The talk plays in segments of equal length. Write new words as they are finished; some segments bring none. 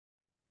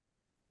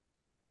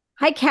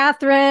Hi,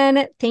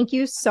 Catherine. Thank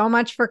you so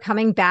much for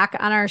coming back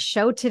on our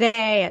show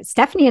today.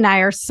 Stephanie and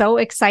I are so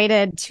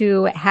excited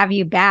to have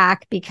you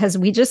back because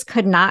we just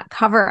could not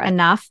cover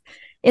enough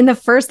in the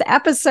first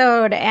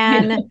episode.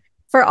 And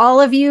for all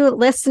of you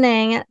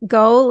listening,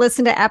 go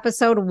listen to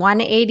episode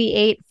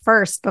 188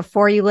 first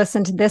before you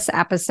listen to this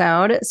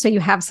episode so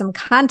you have some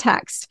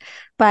context.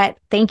 But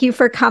thank you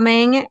for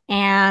coming.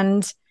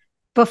 And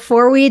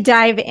before we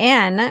dive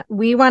in,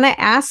 we want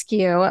to ask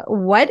you,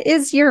 what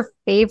is your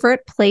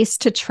favorite place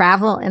to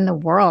travel in the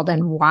world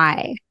and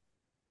why?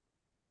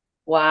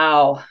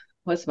 Wow.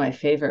 What's my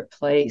favorite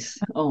place?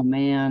 Oh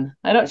man.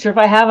 I'm not sure if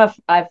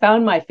I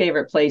found my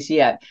favorite place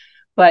yet,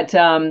 but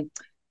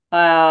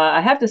I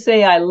have to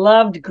say I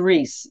loved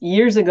Greece.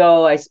 Years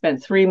ago, I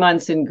spent 3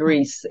 months in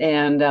Greece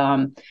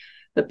and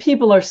the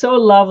people are so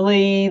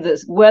lovely.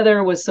 The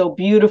weather was so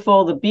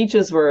beautiful. The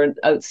beaches were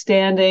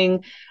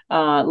outstanding.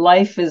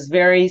 Life is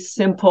very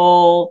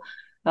simple.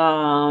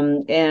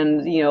 And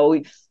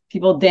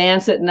people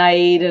dance at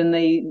night and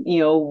they,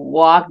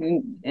 walk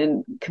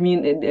and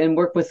communicate and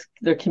work with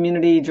their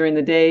community during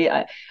the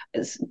day.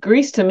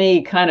 Greece to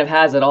me kind of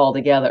has it all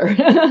together.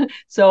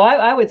 So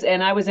I would,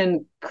 and I was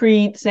in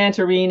Crete,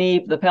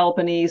 Santorini, the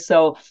Peloponnese.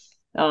 So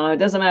it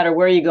doesn't matter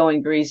where you go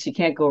in Greece, you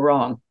can't go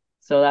wrong.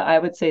 So I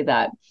would say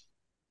that.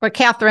 But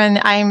Catherine,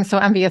 I'm so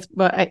envious.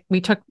 But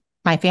we took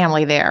my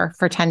family there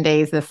for 10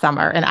 days this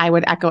summer, and I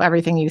would echo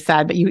everything you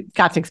said, but you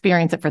got to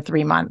experience it for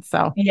 3 months.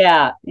 So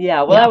yeah.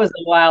 Well, that was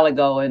a while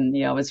ago, and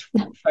I was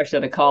fresh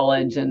out of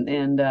college,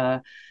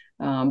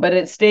 but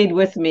it stayed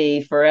with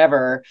me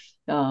forever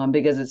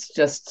because it's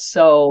just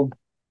so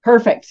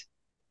perfect,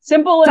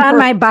 simple, and It's on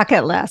perfect. my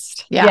bucket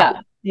list. Yeah.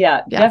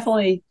 Yes.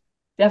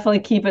 Definitely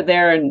keep it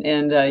there,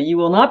 and you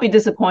will not be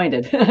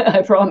disappointed.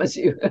 I promise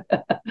you.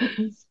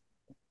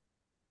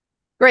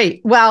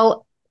 Great.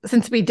 Well,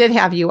 since we did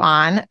have you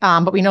on,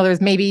 but we know there's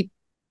maybe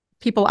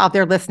people out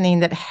there listening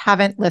that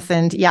haven't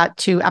listened yet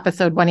to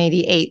episode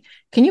 188.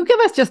 Can you give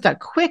us just a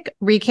quick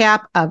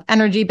recap of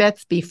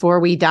ENERGYbits before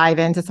we dive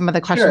into some of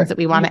the questions that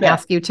we want to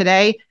ask you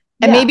today?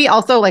 And maybe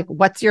also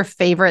what's your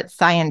favorite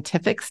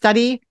scientific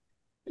study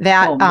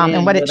that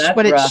and what it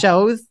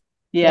shows?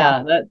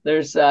 My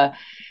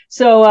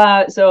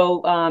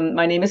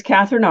name is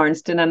Catharine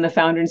Arnston. I'm the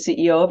founder and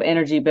CEO of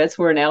ENERGYbits.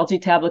 We're an algae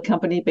tablet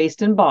company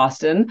based in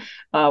Boston.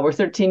 We're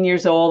 13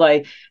 years old.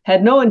 I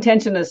had no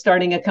intention of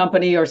starting a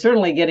company or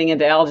certainly getting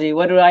into algae.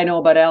 What do I know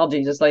about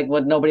algae? Just like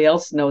what nobody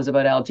else knows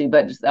about algae.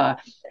 But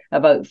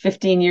about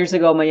 15 years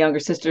ago, my younger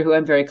sister, who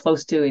I'm very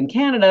close to in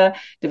Canada,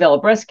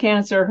 developed breast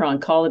cancer. Her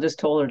oncologist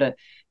told her to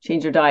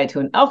change her diet to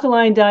an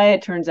alkaline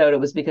diet. Turns out it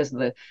was because of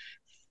the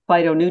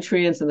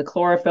phytonutrients and the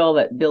chlorophyll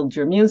that build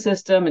your immune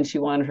system, and she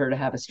wanted her to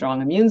have a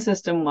strong immune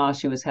system while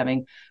she was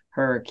having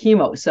her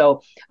chemo.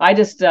 So I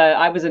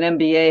was an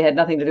MBA, had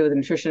nothing to do with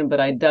nutrition, but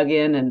I dug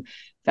in and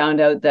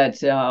found out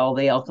that all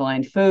the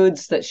alkaline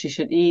foods that she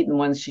should eat and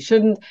ones she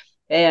shouldn't,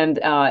 and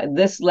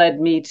this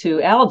led me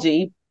to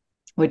algae,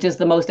 which is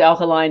the most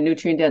alkaline,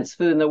 nutrient-dense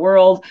food in the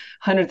world.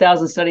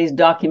 100,000 studies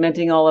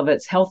documenting all of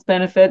its health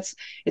benefits.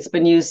 It's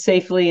been used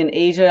safely in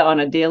Asia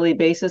on a daily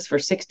basis for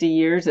 60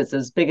 years. It's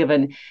as big of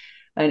an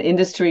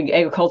industry,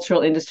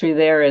 agricultural industry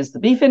there as the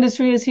beef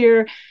industry is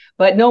here,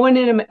 but no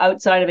one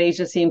outside of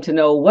Asia seemed to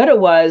know what it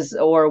was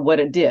or what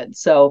it did.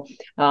 So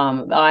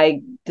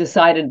I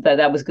decided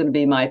that was going to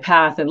be my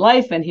path in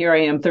life. And here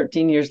I am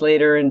 13 years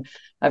later, and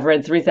I've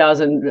read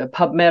 3,000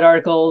 PubMed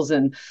articles,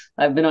 and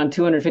I've been on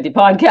 250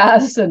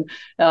 podcasts, and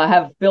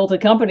have built a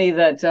company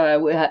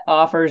that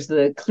offers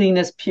the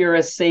cleanest,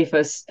 purest,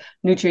 safest,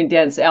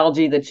 nutrient-dense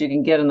algae that you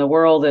can get in the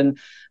world. And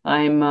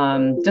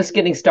I'm just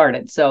getting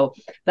started. So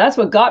that's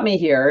what got me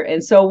here.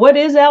 And so what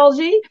is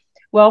algae?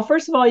 Well,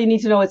 first of all, you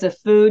need to know it's a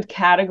food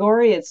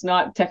category. It's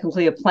not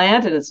technically a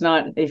plant, and it's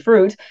not a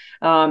fruit.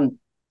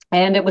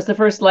 And it was the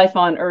first life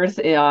on Earth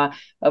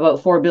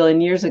about 4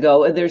 billion years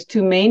ago. There's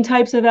two main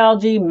types of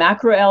algae: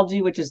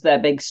 macroalgae, which is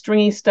that big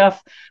stringy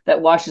stuff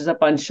that washes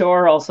up on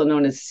shore, also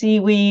known as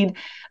seaweed.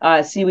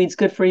 Seaweed's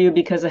good for you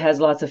because it has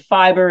lots of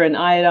fiber and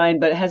iodine,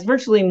 but it has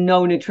virtually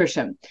no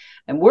nutrition.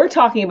 And we're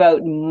talking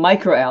about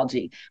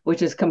microalgae,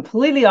 which is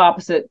completely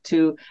opposite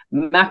to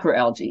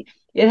macroalgae.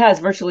 It has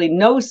virtually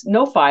no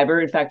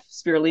fiber. In fact,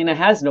 spirulina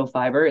has no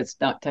fiber. It's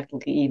not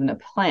technically even a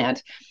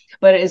plant,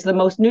 but it is the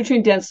most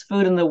nutrient-dense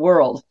food in the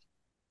world.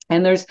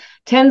 And there's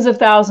tens of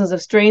thousands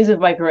of strains of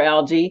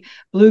microalgae: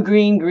 blue,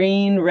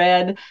 green,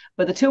 red.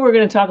 But the two we're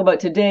going to talk about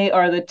today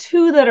are the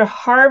two that are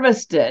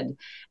harvested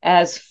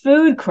as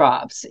food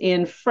crops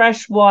in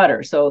fresh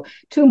water. So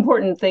two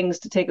important things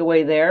to take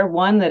away there.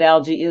 One, that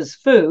algae is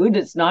food.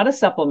 It's not a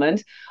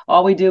supplement.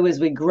 All we do is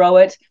we grow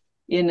it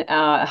in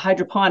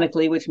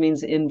hydroponically, which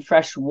means in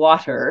fresh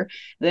water.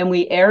 Then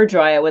we air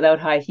dry it without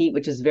high heat,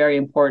 which is very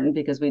important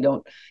because we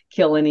don't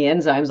kill any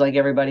enzymes like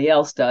everybody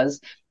else does.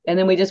 And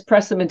then we just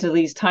press them into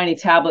these tiny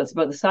tablets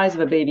about the size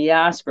of a baby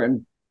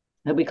aspirin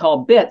that we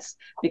call bits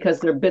because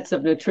they're bits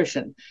of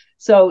nutrition.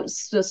 So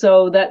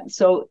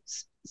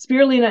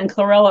spirulina and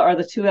chlorella are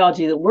the two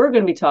algae that we're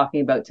going to be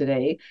talking about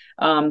today.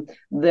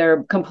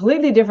 They're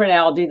completely different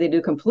algae. They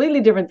do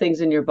completely different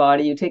things in your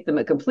body. You take them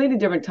at completely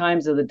different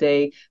times of the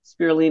day.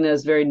 Spirulina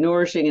is very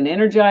nourishing and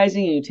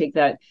energizing, and you take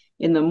that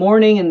in the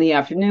morning, in the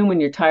afternoon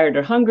when you're tired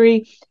or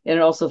hungry. And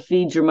it also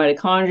feeds your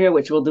mitochondria,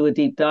 which we'll do a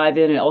deep dive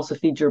in. It also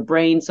feeds your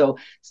brain. So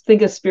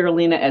think of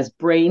spirulina as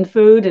brain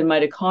food and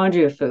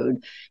mitochondria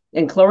food.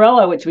 And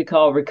chlorella, which we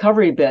call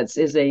ENERGYbits,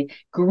 is a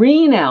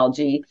green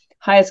algae,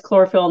 highest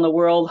chlorophyll in the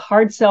world,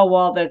 hard cell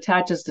wall that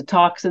attaches to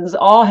toxins,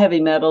 all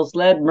heavy metals,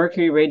 lead,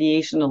 mercury,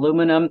 radiation,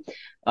 aluminum,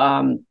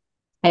 and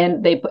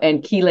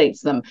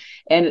chelates them.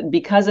 And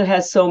because it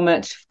has so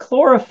much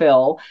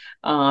chlorophyll,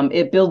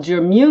 it builds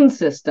your immune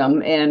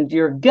system and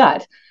your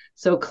gut.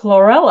 So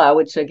chlorella,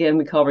 which again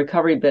we call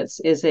ENERGYbits,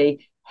 is a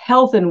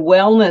health and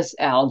wellness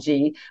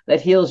algae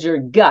that heals your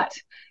gut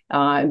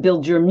and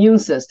builds your immune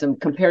system,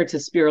 compared to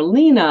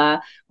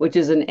spirulina, which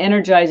is an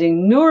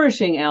energizing,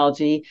 nourishing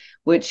algae,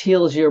 which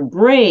heals your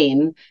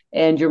brain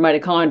and your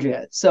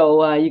mitochondria.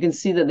 So you can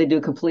see that they do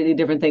completely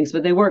different things,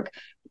 but they work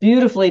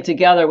beautifully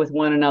together with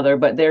one another.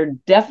 But they're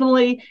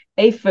definitely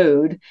a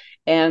food,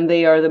 and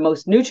they are the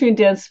most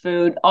nutrient-dense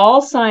food,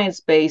 all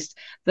science-based.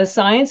 The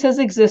science has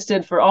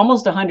existed for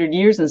almost 100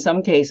 years in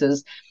some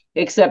cases,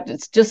 except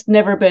it's just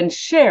never been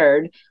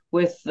shared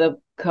with the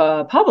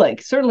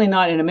public, certainly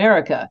not in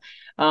America.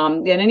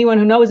 And anyone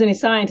who knows any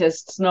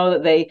scientists know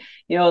that they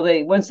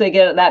once they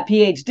get that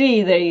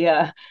PhD,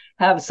 they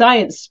have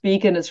science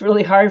speak, and it's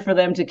really hard for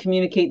them to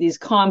communicate these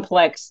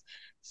complex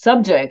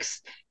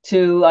subjects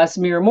to us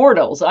mere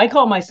mortals. I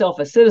call myself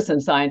a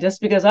citizen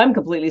scientist because I'm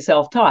completely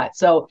self-taught.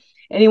 So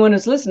anyone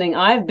who's listening,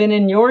 I've been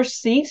in your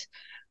seat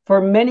for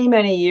many,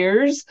 many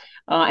years.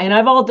 And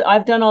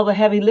I've done all the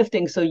heavy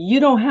lifting, so you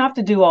don't have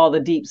to do all the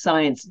deep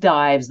science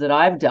dives that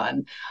I've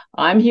done.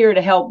 I'm here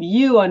to help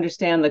you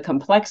understand the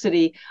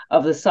complexity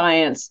of the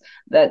science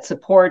that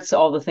supports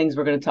all the things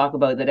we're going to talk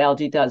about that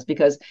algae does,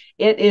 because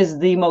it is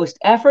the most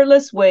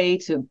effortless way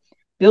to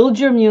build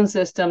your immune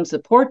system,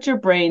 support your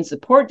brain,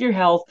 support your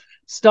health,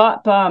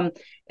 stop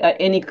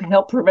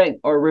help prevent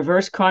or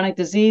reverse chronic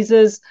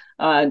diseases,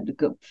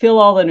 fill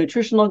all the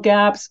nutritional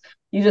gaps.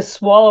 You just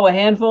swallow a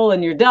handful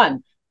and you're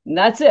done. And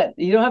that's it.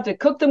 You don't have to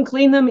cook them,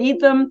 clean them, eat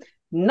them,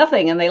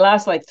 nothing. And they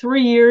last like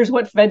 3 years.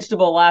 What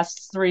vegetable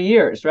lasts 3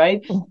 years,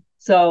 right?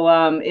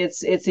 So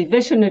it's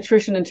efficient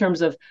nutrition in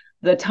terms of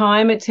the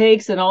time it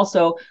takes. And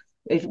also,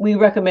 if we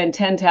recommend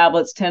 10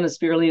 tablets, 10 of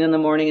spirulina in the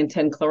morning and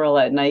 10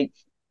 chlorella at night.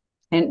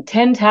 And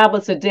 10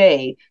 tablets a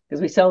day,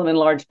 because we sell them in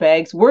large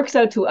bags, works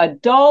out to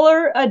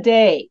 $1 a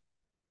day.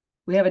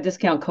 We have a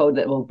discount code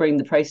that will bring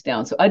the price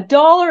down. So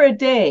 $1 a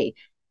day.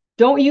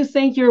 Don't you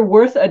think you're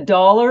worth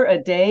 $1 a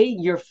day?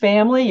 Your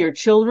family, your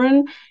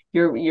children,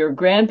 your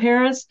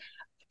grandparents,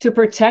 to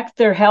protect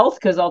their health?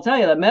 Because I'll tell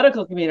you, the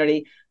medical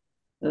community,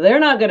 they're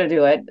not going to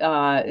do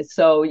it.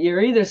 So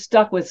you're either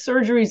stuck with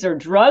surgeries or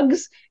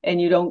drugs, and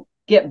you don't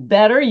get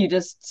better. You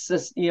just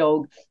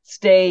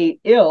stay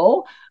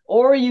ill,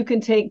 or you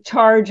can take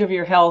charge of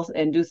your health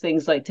and do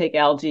things like take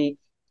algae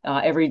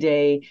every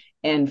day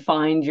and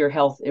find your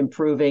health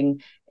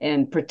improving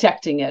and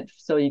protecting it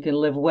so you can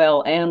live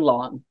well and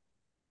long.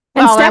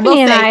 And well,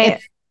 Stephanie and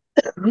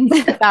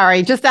I,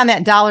 sorry, just on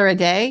that $1 a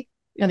day,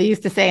 they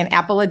used to say an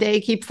apple a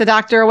day keeps the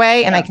doctor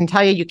away. And I can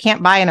tell you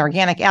can't buy an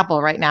organic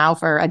apple right now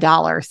for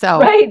 $1. So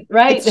right.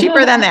 It's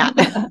cheaper than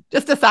that.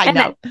 Just a side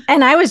note.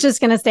 And I was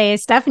just going to say,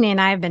 Stephanie and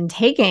I have been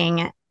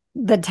taking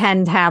the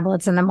 10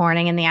 tablets in the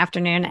morning and the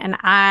afternoon, and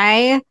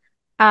I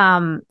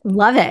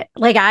love it.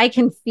 Like, I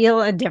can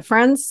feel a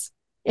difference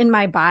in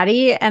my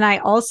body. And I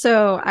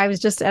was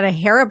just at a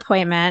hair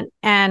appointment,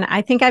 and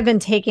I think I've been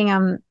taking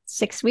them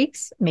 6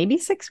 weeks, maybe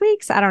 6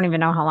 weeks. I don't even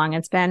know how long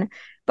it's been.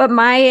 But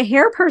my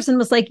hair person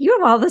was like, you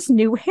have all this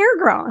new hair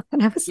growth.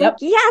 And I was like,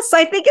 yes,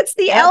 I think it's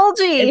the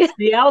algae. It's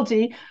the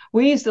algae.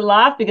 We used to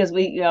laugh because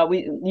we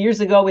years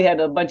ago, we had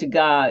a bunch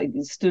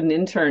of student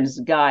interns,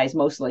 guys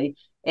mostly.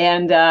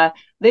 And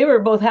they were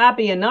both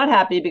happy and not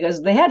happy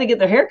because they had to get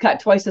their hair cut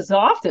twice as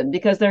often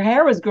because their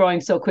hair was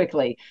growing so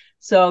quickly.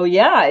 So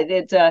yeah,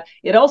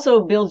 it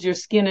also builds your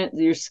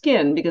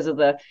skin because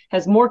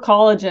has more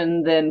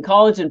collagen than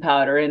collagen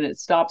powder, and it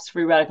stops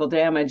free radical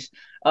damage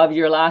of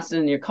your elastin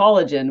and your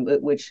collagen,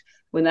 which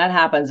when that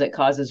happens, it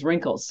causes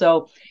wrinkles.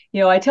 So,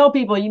 I tell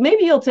people,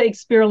 maybe you'll take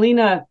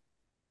spirulina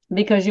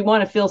because you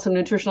want to fill some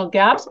nutritional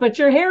gaps, but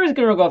your hair is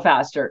going to go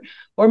faster.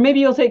 Or maybe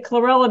you'll take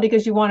chlorella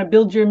because you want to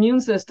build your immune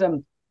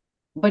system,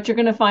 but you're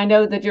going to find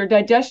out that your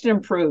digestion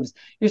improves,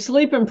 your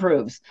sleep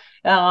improves,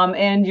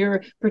 and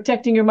you're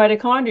protecting your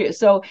mitochondria.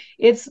 So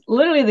it's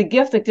literally the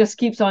gift that just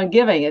keeps on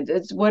giving.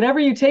 It's whatever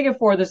you take it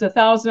for, there's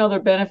 1,000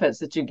 other benefits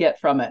that you get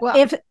from it.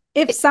 Well,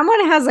 if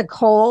someone has a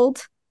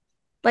cold,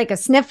 like a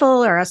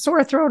sniffle or a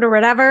sore throat or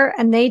whatever,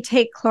 and they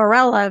take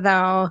chlorella,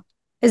 though,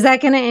 is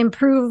that going to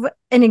improve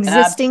an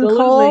existing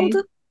cold?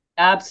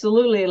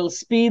 Absolutely. It'll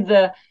speed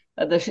the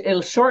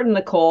it'll shorten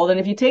the cold. And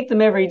if you take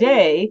them every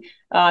day,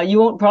 you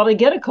won't probably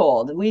get a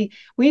cold. We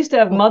used to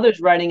have mothers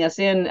writing us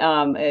in,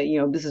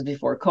 this is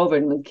before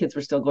COVID when kids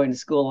were still going to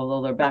school,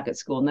 although they're back at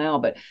school now.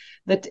 But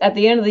at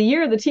the end of the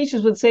year, the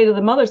teachers would say to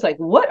the mothers, like,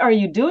 what are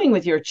you doing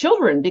with your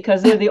children?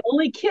 Because they're the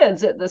only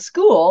kids at the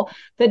school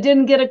that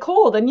didn't get a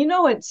cold. And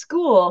at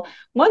school,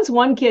 once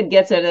one kid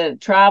gets it,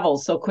 it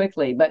travels so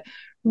quickly. But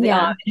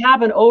it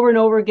happened over and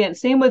over again.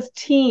 Same with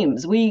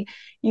teams.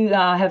 You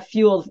have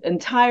fueled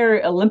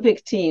entire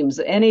Olympic teams,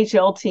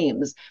 NHL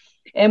teams.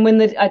 And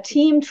when a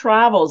team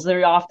travels,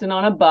 they're often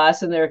on a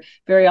bus, and they're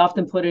very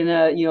often put in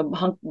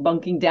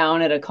bunking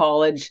down at a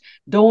college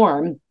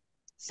dorm.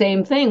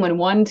 Same thing. When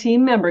one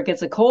team member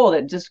gets a cold,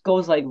 it just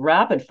goes like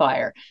rapid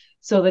fire.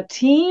 So the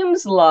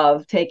teams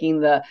love they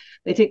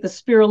take the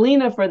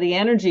spirulina for the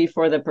energy,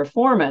 for the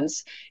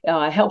performance.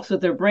 It helps with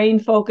their brain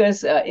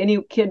focus.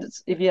 Any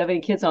kids, if you have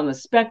any kids on the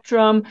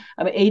spectrum,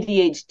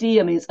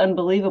 ADHD, it's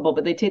unbelievable.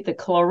 But they take the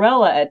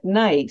chlorella at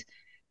night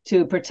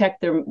to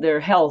protect their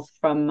health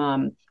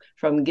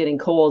from getting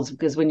colds,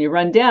 because when you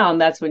run down,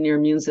 that's when your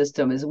immune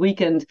system is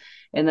weakened,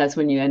 and that's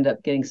when you end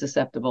up getting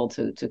susceptible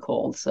to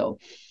colds. So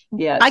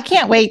yeah, I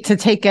can't wait to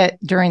take it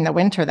during the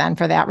winter then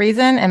for that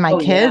reason. And my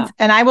kids, yeah.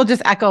 And I will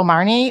just echo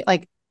Marnie,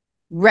 like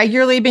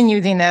regularly been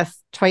using this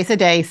twice a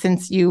day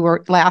since you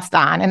were last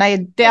on. And I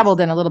had dabbled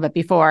in a little bit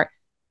before,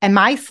 and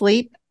my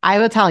sleep, I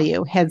will tell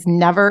you, has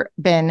never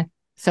been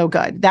so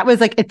good. That was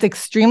like, it's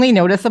extremely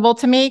noticeable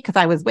to me because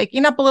I was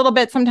waking up a little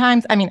bit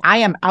sometimes. I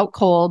am out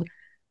cold.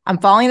 I'm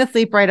falling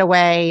asleep right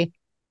away.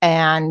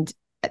 And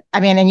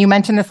and you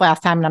mentioned this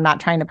last time, and I'm not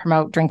trying to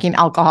promote drinking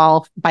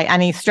alcohol by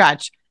any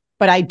stretch,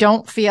 but I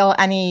don't feel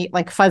any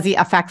like fuzzy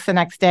effects the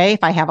next day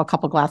if I have a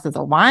couple glasses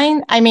of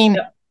wine.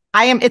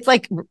 It's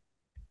like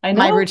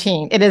my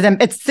routine.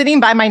 It's sitting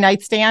by my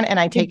nightstand, and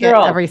I take it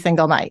every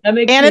single night and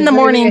in the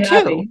morning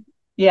too.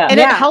 Yeah. And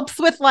it helps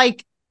with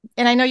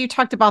and I know you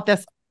talked about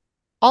this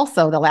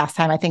also the last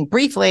time, I think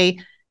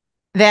briefly,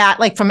 that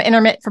like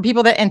for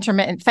people that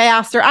intermittent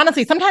fast, or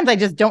honestly, sometimes I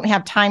just don't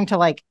have time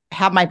to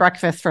have my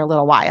breakfast for a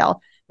little while.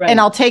 Right. And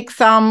I'll take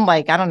some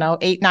 8,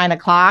 9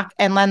 o'clock.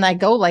 And then I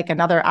go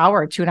another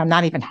hour or two and I'm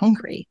not even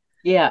hungry.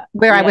 Yeah.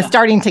 Where I was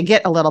starting to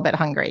get a little bit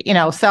hungry,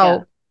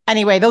 So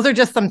anyway, those are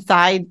just some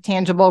side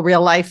tangible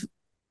real life,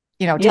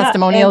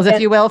 testimonials,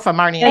 if you will, from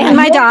Marnie. And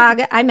my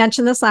dog, I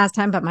mentioned this last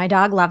time, but my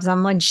dog loves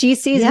them. When she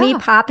sees me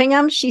popping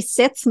them, she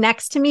sits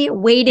next to me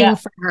waiting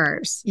for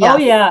hers. Yes. Oh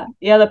yeah.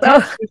 Yeah. The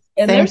pets,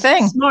 and Same they're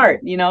thing. Smart,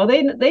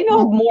 they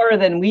know more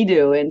than we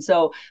do. And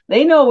so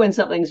they know when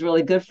something's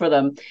really good for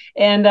them.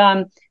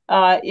 And,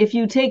 if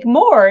you take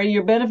more,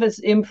 your benefits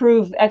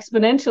improve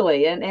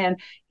exponentially,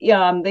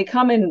 and they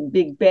come in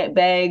big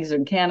bags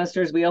and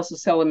canisters. We also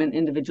sell them in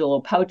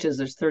individual pouches.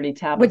 There's 30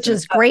 tablets, which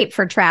is great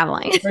for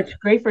traveling. It's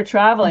great for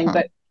traveling,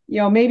 but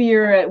maybe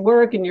you're at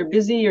work and you're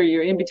busy, or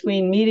you're in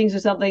between meetings or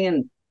something,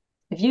 and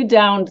if you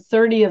downed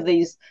 30 of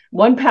these,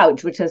 one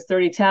pouch which has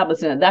 30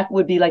 tablets in it, that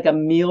would be like a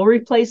meal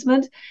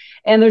replacement.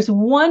 And there's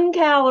 1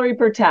 calorie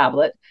per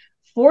tablet,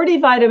 40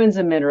 vitamins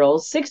and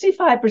minerals,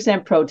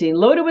 65% protein,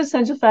 loaded with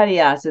essential fatty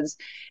acids,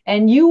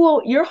 and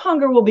your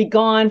hunger will be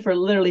gone for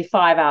literally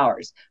 5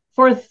 hours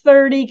for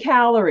 30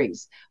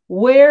 calories.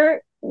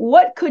 What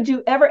could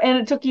you ever, and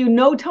it took you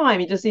no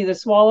time. You just either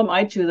swallow them,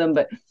 I chew them,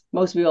 but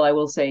most people, I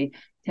will say,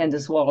 tend to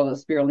swallow the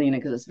spirulina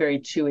because it's very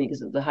chewy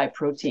because of the high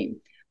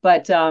protein.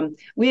 But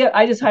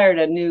I just hired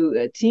a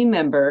new team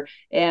member,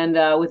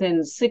 and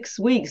within 6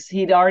 weeks,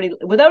 he'd already,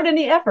 without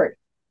any effort,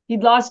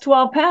 he'd lost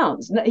 12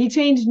 pounds. He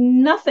changed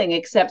nothing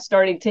except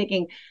starting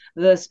taking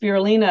the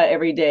spirulina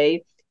every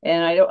day.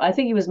 And I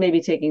think he was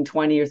maybe taking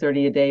 20 or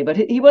 30 a day, but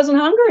he wasn't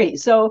hungry.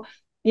 So,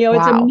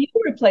 it's a meal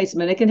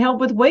replacement. It can help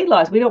with weight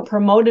loss. We don't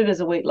promote it as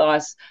a weight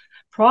loss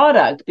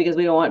product because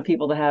we don't want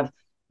people to have,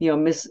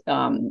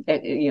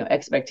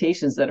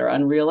 expectations that are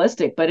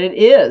unrealistic, but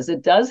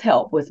it does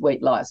help with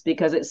weight loss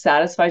because it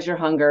satisfies your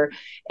hunger.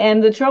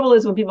 And the trouble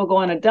is when people go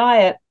on a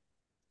diet,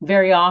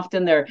 very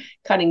often they're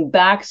cutting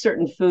back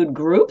certain food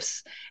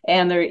groups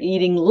and they're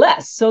eating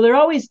less. So they're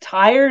always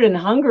tired and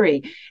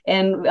hungry.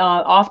 And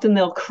often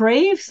they'll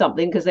crave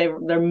something because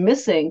they're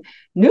missing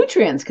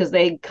nutrients because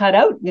they cut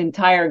out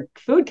entire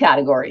food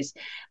categories.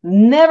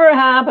 Never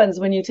happens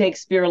when you take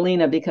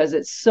spirulina because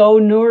it's so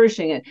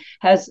nourishing.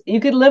 You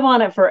could live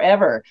on it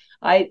forever.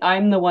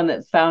 I'm the one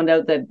that found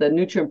out that the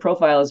nutrient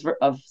profile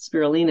of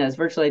spirulina is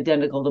virtually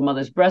identical to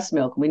mother's breast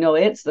milk. We know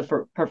it's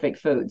the perfect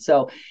food.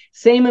 So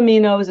same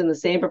aminos in the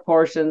same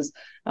proportions.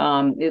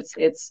 I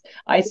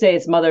say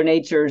it's Mother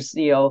Nature's,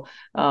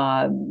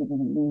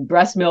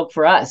 breast milk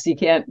for us. You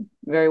can't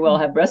very well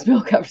have breast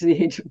milk after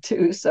the age of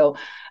 2. So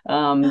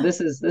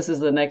this is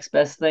the next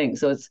best thing.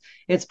 So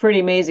it's pretty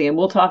amazing. And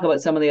we'll talk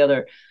about some of the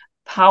other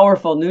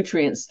powerful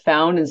nutrients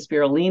found in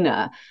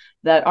spirulina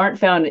that aren't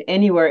found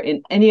anywhere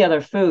in any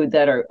other food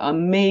that are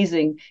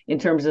amazing in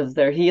terms of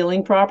their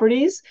healing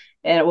properties,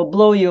 and it will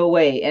blow you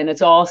away. And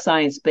it's all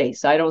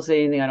science-based. I don't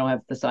say anything I don't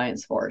have the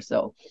science for.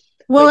 So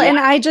Well,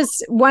 and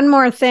one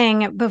more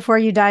thing before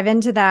you dive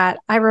into that.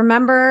 I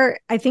remember,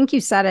 I think you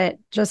said it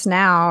just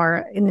now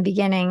or in the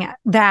beginning,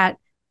 that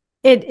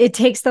it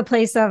takes the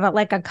place of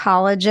like a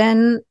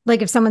collagen,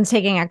 like if someone's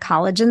taking a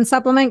collagen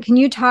supplement. Can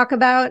you talk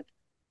about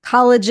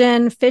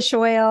collagen, fish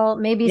oil,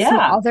 maybe some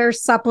other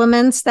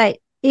supplements that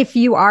if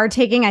you are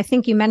taking, I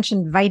think you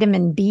mentioned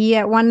vitamin B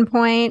at one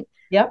point.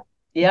 Yep.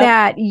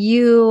 That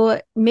you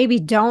maybe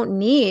don't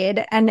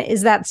need. And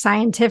is that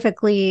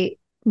scientifically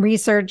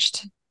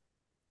researched?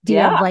 Do you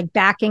have like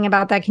backing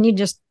about that? Can you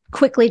just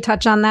quickly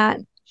touch on that?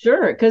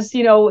 Sure, because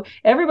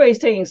everybody's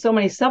taking so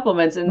many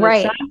supplements, and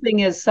the sad thing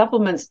is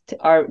supplements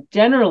are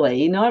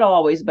generally, not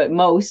always, but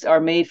most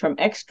are made from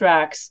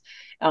extracts,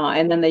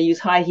 and then they use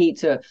high heat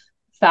to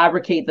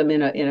fabricate them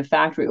in a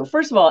factory. Well,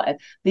 first of all,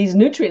 these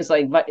nutrients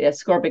like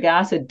ascorbic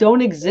acid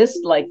don't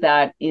exist like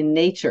that in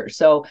nature.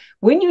 So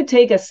when you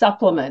take a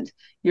supplement,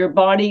 your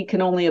body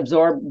can only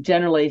absorb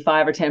generally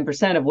 5 or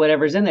 10% of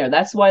whatever's in there.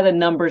 That's why the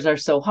numbers are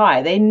so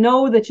high. They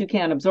know that you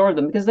can't absorb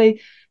them because they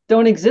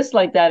don't exist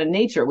like that in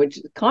nature, which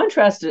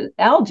contrasts to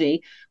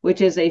algae, which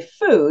is a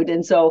food.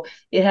 And so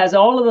it has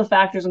all of the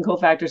factors and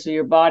cofactors, so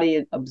your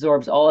body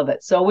absorbs all of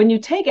it. So when you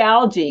take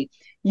algae,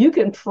 you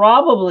can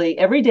probably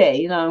every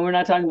day, we're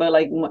not talking about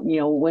like,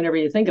 whenever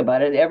you think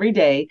about it, every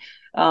day,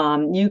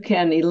 you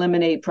can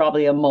eliminate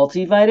probably a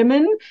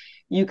multivitamin.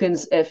 You can,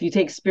 if you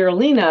take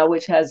spirulina,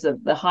 which has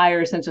the higher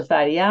essential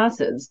fatty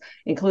acids,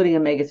 including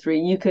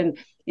omega-3, you can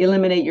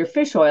eliminate your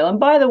fish oil. And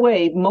by the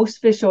way,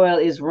 most fish oil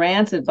is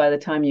rancid by the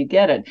time you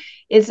get it.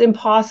 It's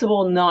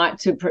impossible not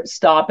to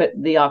stop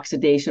the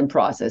oxidation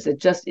process. It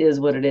just is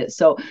what it is.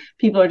 So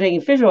people are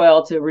taking fish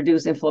oil to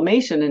reduce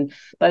inflammation. And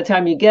by the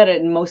time you get it,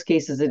 in most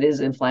cases, it is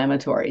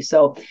inflammatory.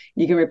 So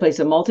you can replace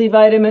a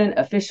multivitamin,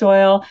 a fish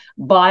oil,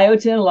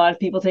 biotin. A lot of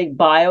people take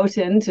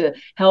biotin to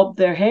help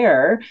their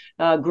hair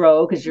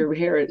grow because your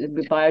hair,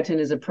 biotin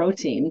is a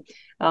protein,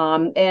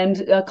 and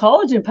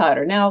collagen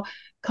powder. Now,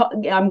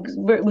 I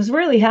was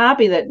really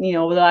happy that,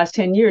 over the last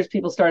 10 years,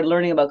 people started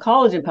learning about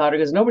collagen powder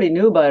because nobody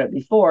knew about it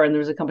before. And there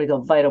was a company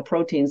called Vital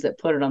Proteins that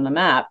put it on the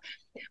map.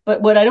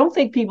 But what I don't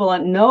think people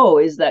know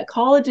is that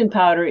collagen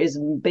powder is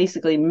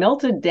basically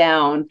melted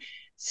down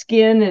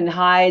skin and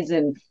hides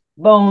and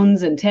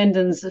bones and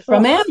tendons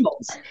from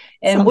animals.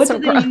 And what do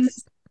they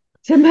use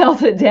to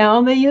melt it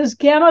down? They use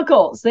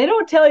chemicals. They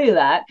don't tell you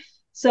that.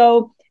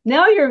 So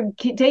now you're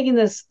taking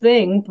this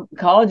thing,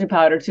 collagen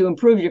powder, to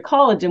improve your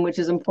collagen, which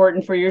is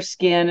important for your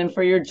skin and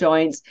for your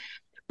joints.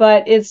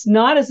 But it's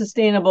not a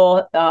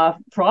sustainable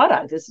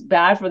product. It's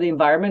bad for the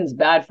environment. It's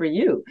bad for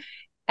you.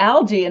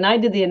 Algae, and I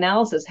did the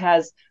analysis,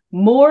 has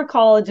more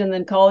collagen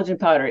than collagen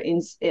powder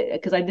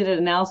because I did an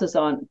analysis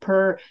on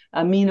per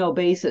amino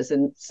basis.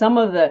 And some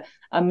of the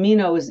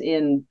aminos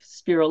in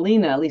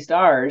spirulina, at least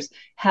ours,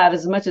 have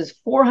as much as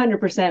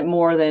 400%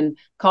 more than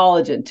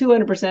collagen,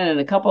 200% in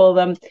a couple of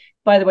them.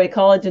 By the way,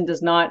 collagen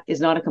is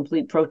not a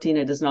complete protein.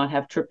 It does not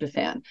have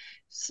tryptophan.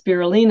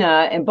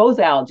 Spirulina and both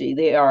algae,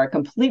 they are a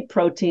complete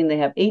protein. They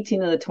have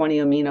 18 of the 20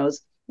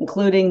 aminos,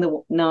 including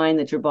the 9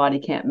 that your body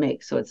can't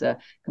make. So it's a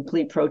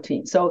complete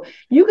protein. So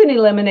you can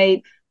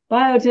eliminate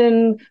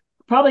biotin,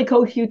 probably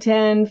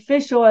CoQ10,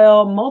 fish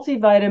oil,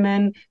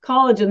 multivitamin,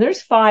 collagen.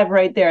 There's 5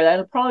 right there.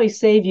 That'll probably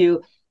save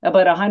you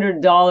about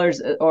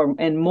 $100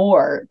 and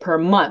more per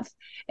month.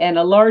 And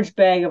a large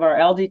bag of our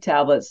algae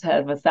tablets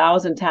have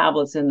 1,000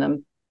 tablets in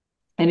them.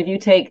 And if you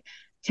take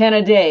 10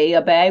 a day,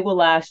 a bag will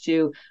last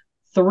you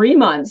 3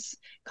 months,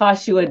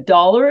 cost you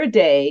 $1 a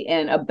day,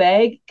 and a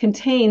bag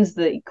contains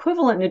the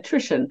equivalent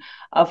nutrition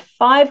of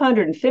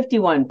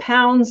 551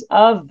 pounds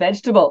of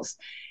vegetables.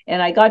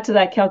 And I got to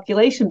that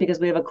calculation because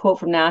we have a quote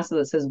from NASA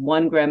that says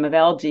 1 gram of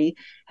algae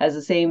has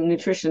the same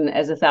nutrition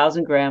as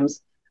 1,000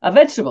 grams of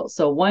vegetables.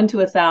 So 1 to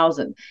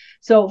 1,000.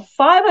 So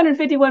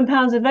 551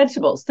 pounds of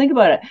vegetables. Think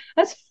about it.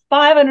 That's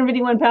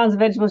 551 pounds of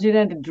vegetables you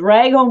then have to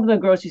drag home from the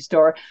grocery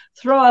store,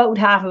 throw out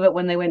half of it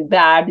when they went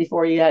bad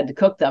before you had to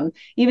cook them.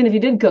 Even if you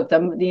did cook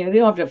them, you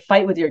don't have to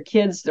fight with your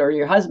kids or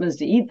your husbands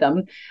to eat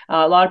them.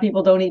 A lot of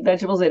people don't eat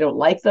vegetables. They don't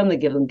like them. They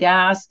give them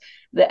gas.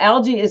 The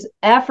algae is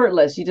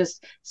effortless. You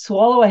just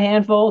swallow a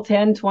handful,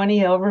 10, 20,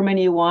 however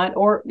many you want,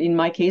 or in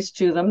my case,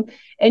 chew them,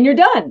 and you're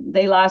done.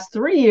 They last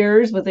 3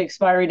 years with the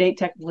expiry date,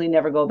 technically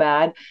never go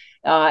bad.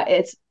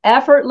 It's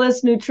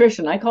effortless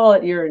nutrition. I call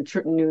it your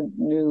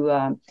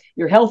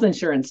health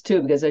insurance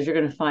too, because as you're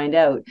going to find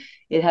out,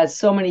 it has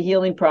so many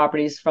healing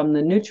properties from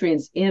the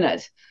nutrients in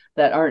it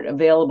that aren't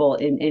available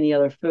in any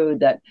other food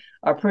that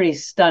are pretty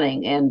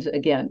stunning. And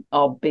again,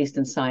 all based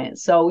in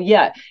science. So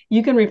yeah,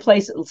 you can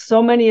replace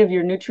so many of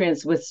your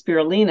nutrients with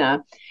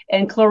spirulina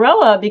and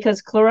chlorella,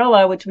 because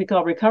chlorella, which we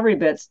call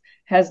ENERGYbits,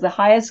 has the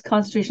highest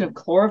concentration of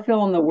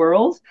chlorophyll in the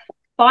world,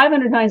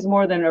 500 times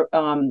more than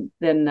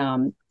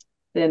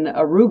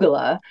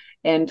arugula,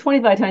 and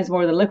 25 times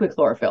more than liquid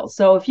chlorophyll.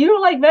 So if you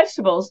don't like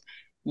vegetables,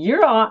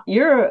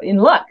 you're in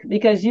luck,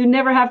 because you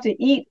never have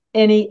to eat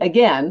any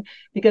again,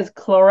 because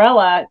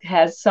chlorella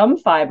has some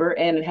fiber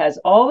and it has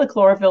all the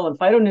chlorophyll and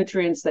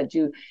phytonutrients that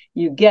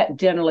you get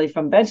generally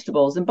from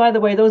vegetables. And by the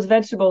way, those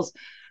vegetables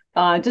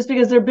Just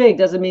because they're big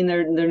doesn't mean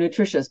they're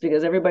nutritious,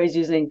 because everybody's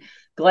using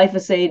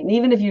glyphosate. And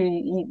even if you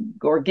eat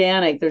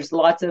organic, there's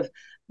lots of,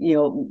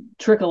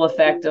 trickle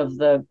effect of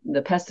the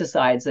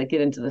pesticides that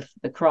get into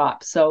the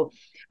crop. So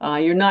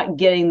you're not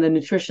getting the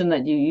nutrition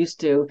that you used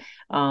to,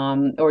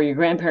 or your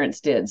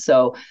grandparents did.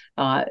 So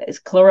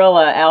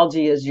chlorella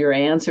algae is your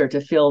answer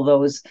to fill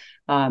those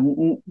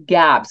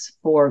gaps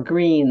for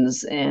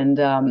greens, and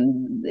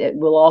it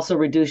will also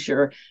reduce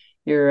your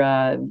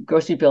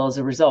grocery bill as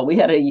a result. We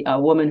had a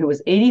woman who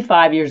was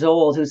 85 years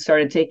old who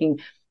started taking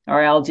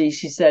our algae.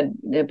 She said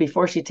that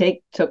before she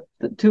took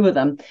the 2 of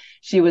them,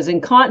 she was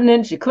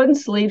incontinent, she couldn't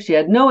sleep, she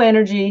had no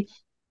energy.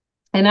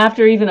 And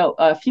after even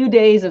a few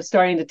days of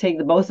starting to take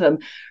both of them,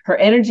 her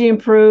energy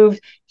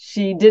improved.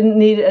 She didn't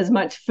need as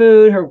much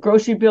food. Her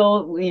grocery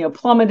bill,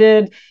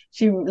 plummeted.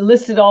 She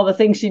listed all the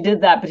things she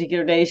did that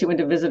particular day. She went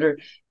to visit her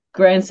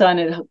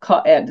grandson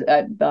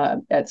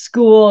at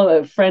school,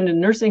 a friend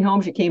in nursing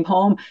home. She came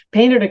home,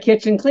 painted her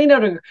kitchen, cleaned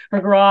out her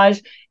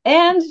garage,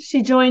 and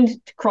she joined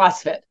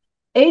CrossFit.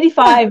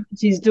 85,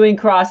 she's doing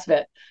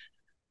CrossFit.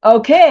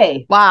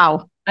 Okay.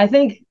 Wow. I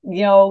think,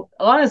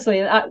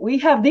 honestly,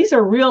 these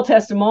are real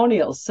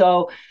testimonials.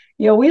 So,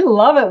 we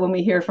love it when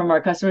we hear from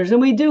our customers, and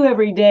we do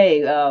every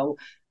day.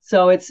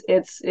 So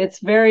it's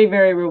very,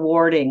 very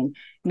rewarding.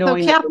 So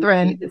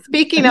Catherine,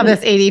 speaking of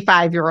this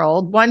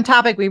 85-year-old, one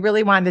topic we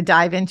really wanted to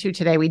dive into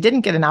today, we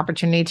didn't get an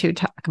opportunity to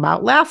talk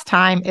about last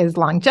time, is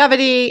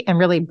longevity and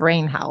really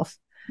brain health.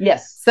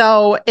 Yes.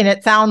 So, and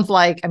it sounds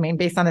like,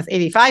 based on this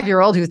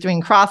 85-year-old who's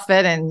doing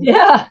CrossFit and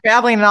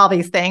traveling and all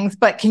these things,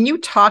 but can you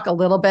talk a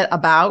little bit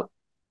about,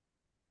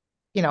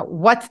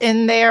 what's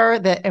in there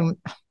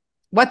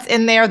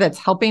that's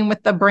helping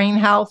with the brain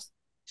health?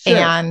 Sure.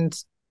 And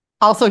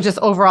also just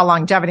overall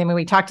longevity.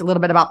 We talked a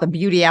little bit about the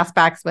beauty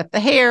aspects with the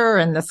hair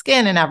and the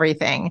skin and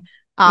everything.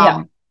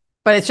 But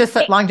it's just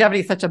that longevity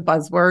is such a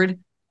buzzword.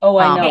 Oh,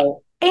 I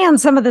know. And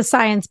some of the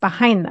science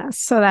behind this,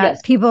 so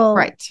that people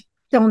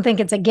don't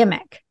think it's a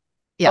gimmick.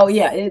 Yes. Oh,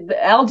 yeah.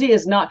 Algae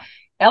is not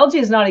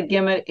a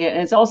gimmick,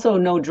 and it's also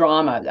no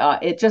drama.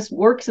 It just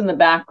works in the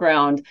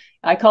background.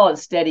 I call it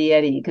steady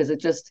Eddie, because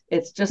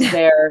it's just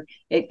there.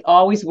 It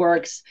always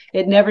works.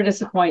 It never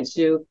disappoints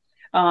you.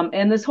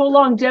 And this whole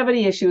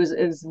longevity issue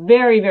is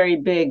very, very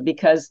big,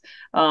 because,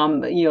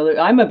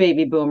 I'm a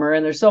baby boomer,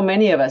 and there's so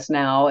many of us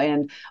now,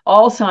 and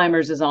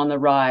Alzheimer's is on the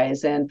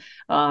rise, and,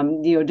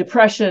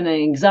 depression and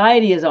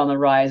anxiety is on the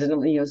rise. And,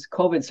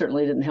 COVID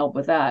certainly didn't help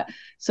with that.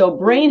 So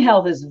brain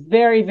health is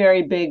very,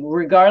 very big,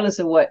 regardless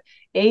of what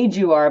age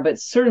you are, but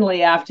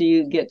certainly after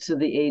you get to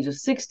the age of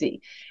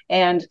 60.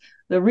 And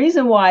the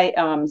reason why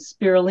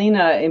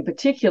spirulina in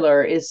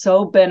particular is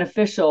so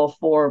beneficial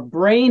for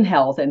brain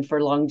health and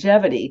for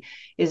longevity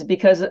is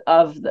because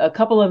of a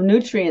couple of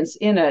nutrients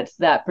in it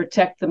that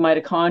protect the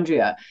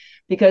mitochondria.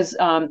 Because,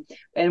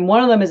 and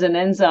one of them is an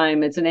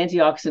enzyme, it's an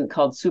antioxidant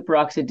called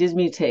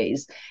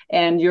superoxidismutase.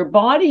 And your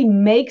body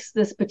makes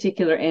this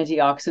particular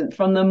antioxidant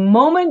from the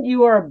moment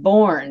you are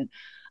born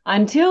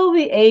until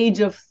the age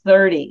of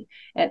 30.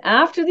 And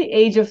after the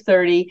age of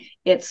 30,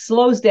 it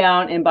slows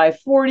down. And by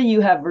 40,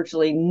 you have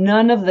virtually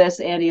none of this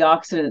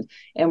antioxidant.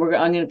 And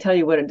I'm going to tell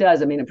you what it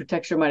does. It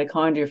protects your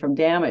mitochondria from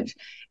damage.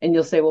 And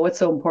you'll say, well, what's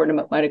so important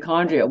about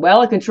mitochondria?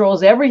 Well, it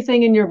controls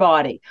everything in your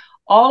body.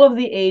 All of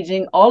the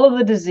aging, all of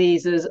the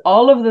diseases,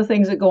 all of the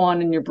things that go on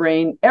in your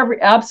brain,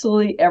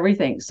 absolutely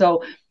everything.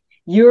 So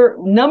your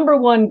number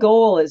one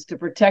goal is to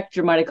protect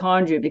your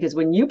mitochondria, because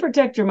when you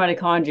protect your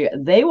mitochondria,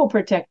 they will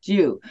protect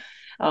you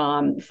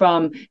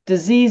from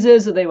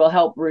diseases. They will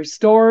help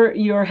restore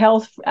your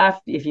health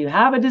if you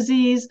have a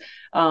disease.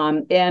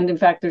 And in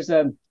fact, there's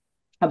a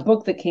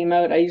book that came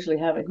out, I usually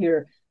have it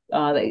here,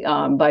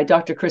 by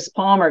Dr. Chris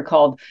Palmer,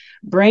 called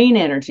Brain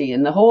Energy.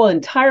 And the whole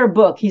entire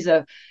book, he's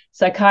a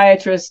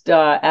psychiatrist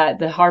at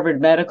the Harvard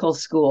Medical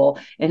School,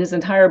 and his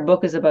entire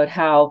book is about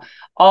how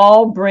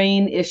all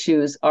brain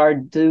issues are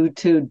due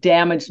to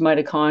damaged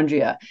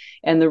mitochondria.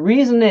 And the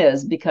reason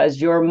is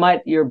because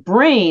your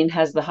brain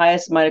has the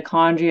highest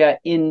mitochondria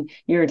in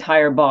your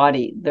entire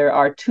body. There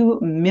are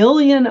 2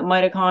 million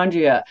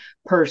mitochondria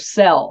per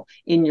cell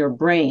in your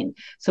brain.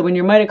 So when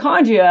your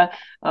mitochondria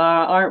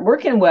aren't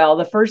working well,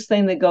 the first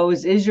thing that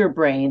goes is your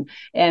brain.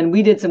 And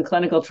we did some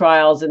clinical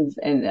trials,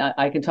 and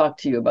I can talk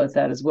to you about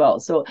that as well.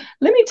 So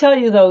let me tell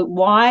you, though,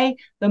 why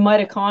the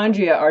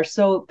mitochondria are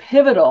so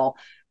pivotal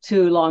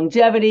to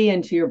longevity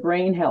and to your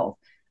brain health.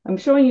 I'm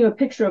showing you a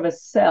picture of a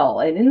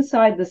cell, and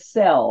inside the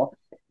cell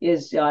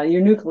is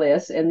your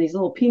nucleus and these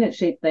little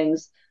peanut-shaped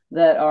things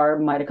that are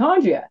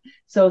mitochondria.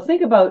 So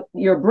think about,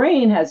 your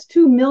brain has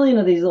 2 million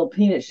of these little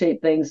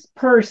peanut-shaped things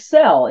per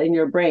cell in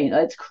your brain.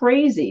 It's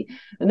crazy.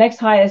 The next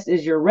highest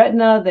is your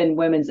retina, then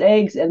women's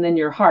eggs, and then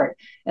your heart.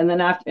 And then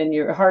and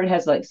your heart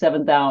has like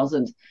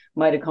 7,000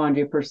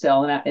 mitochondria per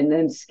cell, and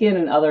then skin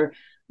and other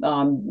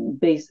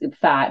base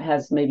fat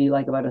has maybe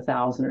like about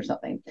 1,000 or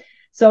something.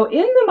 So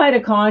in the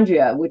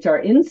mitochondria, which are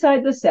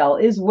inside the cell,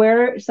 is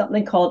where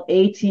something called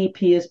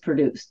ATP is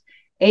produced.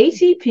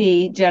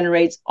 ATP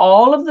generates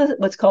all of the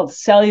what's called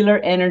cellular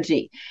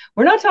energy.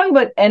 We're not talking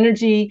about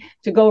energy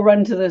to go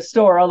run to the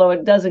store, although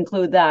it does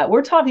include that.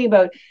 We're talking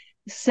about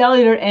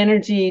cellular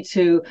energy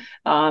to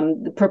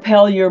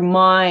propel your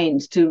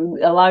mind, to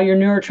allow your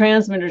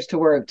neurotransmitters to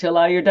work, to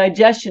allow your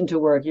digestion to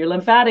work, your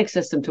lymphatic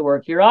system to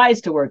work, your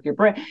eyes to work, your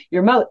brain,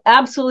 your mouth,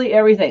 absolutely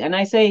everything. And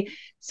I say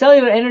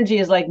cellular energy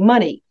is like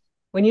money.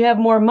 When you have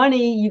more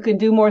money, you can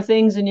do more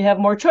things and you have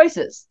more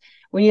choices.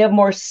 When you have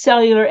more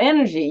cellular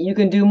energy, you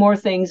can do more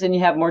things and you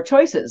have more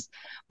choices.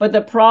 But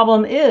the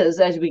problem is,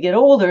 as we get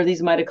older,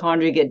 these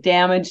mitochondria get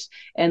damaged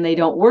and they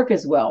don't work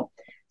as well.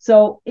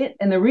 So,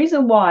 and the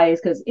reason why is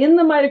because in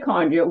the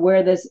mitochondria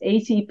where this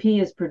ATP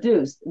is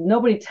produced,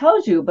 nobody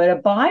tells you, but a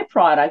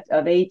byproduct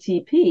of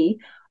ATP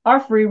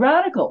are free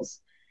radicals.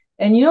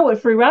 And you know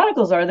what free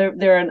radicals are?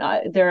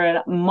 They're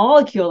a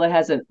molecule that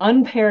has an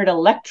unpaired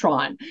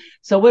electron.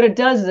 So what it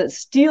does is it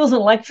steals an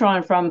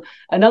electron from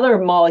another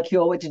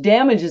molecule, which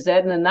damages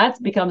it, and then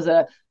that becomes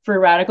a free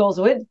radical.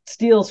 So it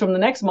steals from the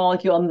next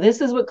molecule, and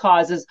this is what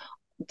causes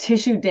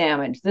tissue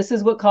damage. This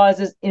is what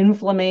causes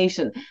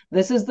inflammation.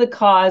 This is the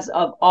cause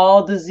of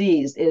all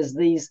disease, is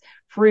these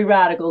free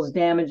radicals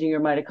damaging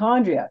your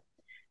mitochondria.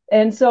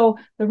 And so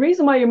the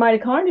reason why your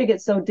mitochondria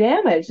get so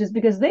damaged is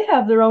because they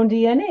have their own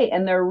DNA,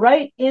 and they're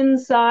right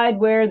inside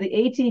where the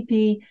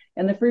ATP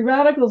and the free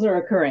radicals are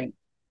occurring.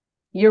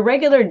 Your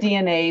regular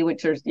DNA,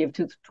 which you have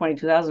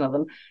 22,000 of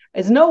them,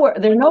 is nowhere.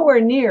 They're nowhere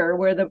near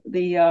where the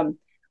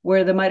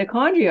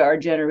mitochondria are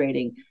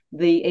generating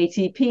the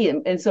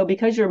ATP. And so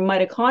because your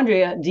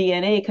mitochondria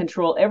DNA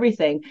control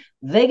everything,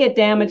 they get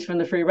damaged from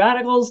the free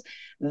radicals.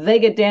 They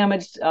get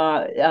damaged.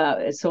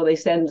 So they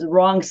send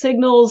wrong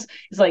signals.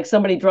 It's like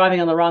somebody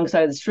driving on the wrong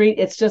side of the street.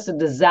 It's just a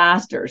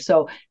disaster.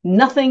 So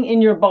nothing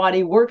in your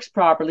body works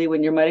properly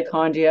when your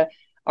mitochondria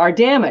are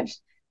damaged.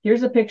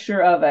 Here's a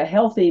picture of a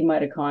healthy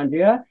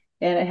mitochondria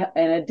and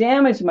a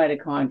damaged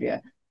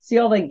mitochondria. See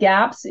all the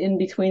gaps in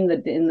between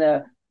in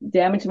the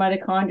damaged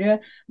mitochondria?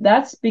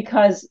 That's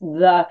because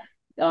the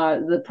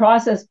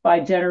process by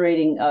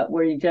generating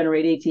where you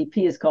generate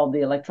ATP is called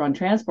the electron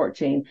transport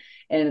chain,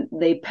 and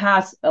they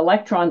pass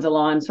electrons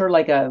along sort of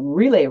like a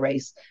relay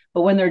race.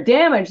 But when they're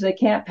damaged, they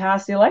can't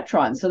pass the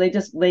electrons, so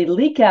they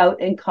leak out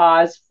and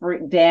cause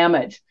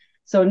damage.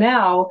 So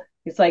now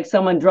it's like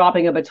someone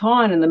dropping a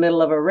baton in the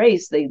middle of a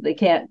race. They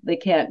can't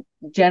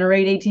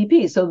generate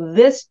ATP. So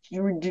this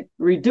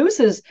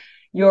reduces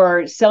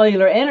your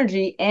cellular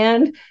energy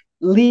and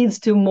leads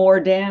to more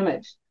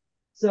damage.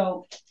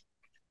 So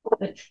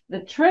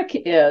the trick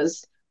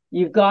is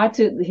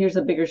here's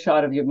a bigger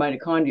shot of your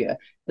mitochondria.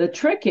 The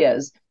trick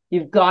is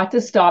you've got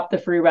to stop the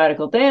free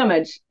radical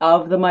damage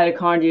of the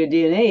mitochondria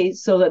DNA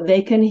so that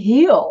they can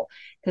heal.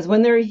 Because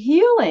when they're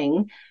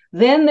healing,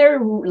 then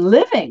they're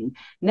living.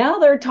 Now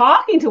they're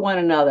talking to one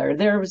another.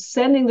 They're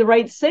sending the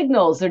right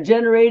signals. They're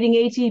generating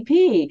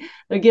ATP.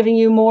 They're giving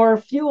you more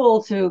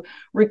fuel to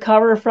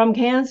recover from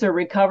cancer,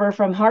 recover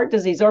from heart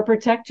disease, or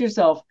protect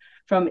yourself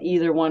from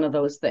either one of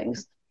those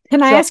things.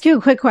 Can I ask you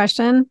a quick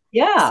question?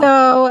 Yeah.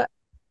 So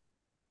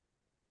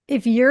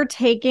if you're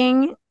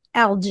taking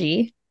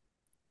algae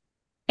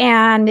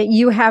and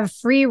you have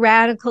free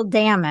radical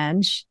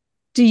damage,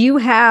 do you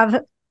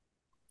have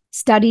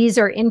studies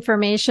or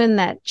information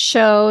that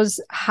shows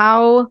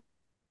how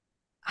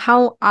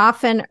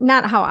often,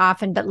 not how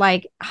often, but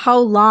like how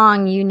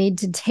long you need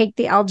to take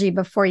the algae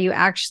before you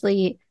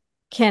actually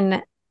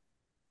can,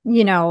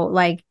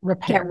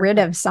 get rid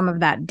of some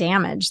of that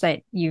damage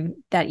that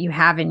you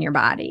have in your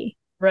body?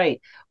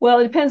 Right. Well,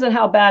 it depends on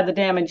how bad the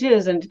damage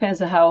is, and it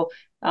depends on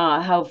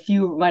how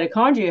few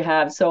mitochondria you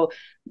have. So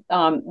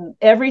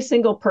every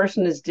single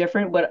person is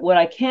different. But what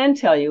I can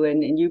tell you,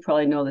 and you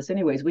probably know this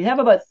anyways, we have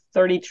about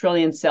 30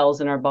 trillion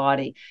cells in our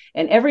body.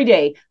 And every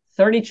day,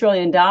 30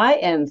 trillion die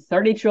and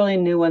 30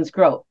 trillion new ones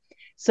grow.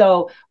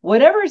 So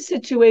whatever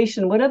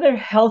situation, whatever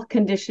health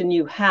condition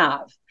you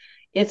have,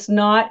 it's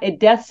not a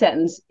death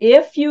sentence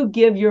if you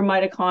give your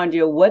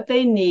mitochondria what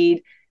they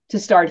need to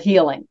start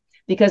healing,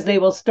 because they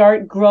will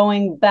start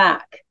growing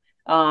back.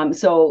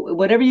 So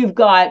whatever you've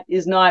got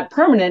is not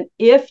permanent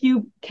if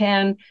you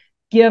can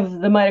give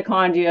the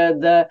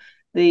mitochondria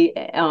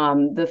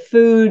the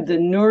food, the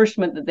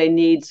nourishment that they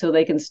need, so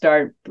they can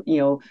start,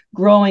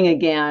 growing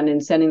again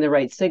and sending the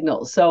right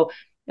signals. So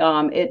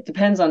it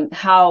depends on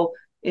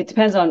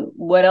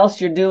what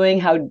else you're doing,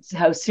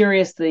 how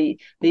serious the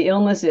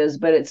illness is,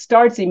 but it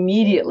starts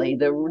immediately.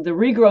 The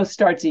regrowth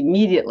starts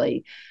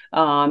immediately,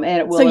 and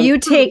it will. So you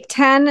take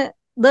 10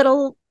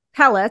 little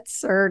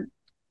pellets or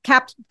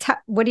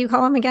what do you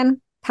call them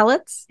again?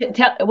 Pellets?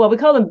 Well, we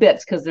call them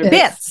bits because they're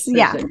bits.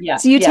 Yeah.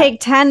 So you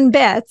take 10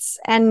 bits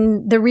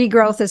and the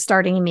regrowth is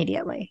starting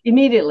immediately.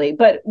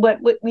 But what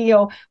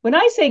when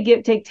I say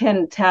take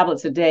 10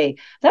 tablets a day,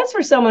 that's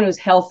for someone who's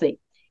healthy.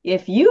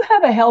 If you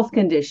have a health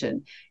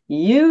condition,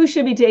 you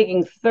should be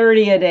taking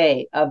 30 a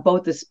day of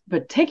both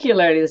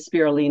particularly the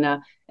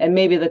spirulina and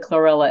maybe the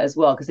chlorella as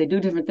well, because they do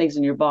different things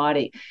in your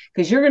body.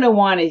 Because you're going to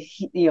want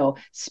to,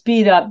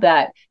 speed up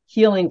that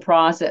healing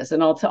process.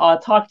 And I'll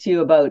talk to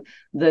you about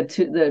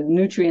the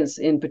nutrients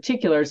in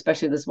particular,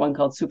 especially this one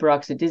called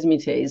superoxide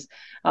dismutase,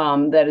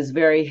 that is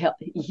very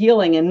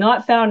healing and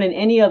not found in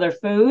any other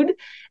food.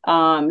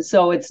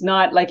 So it's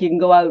not like you can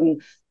go out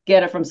and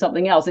get it from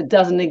something else. It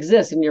doesn't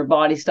exist, and your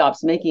body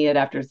stops making it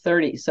after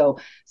 30. So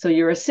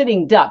you're a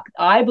sitting duck.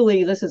 I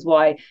believe this is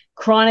why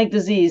chronic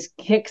disease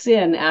kicks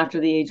in after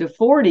the age of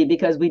 40,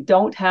 because we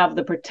don't have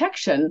the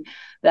protection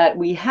that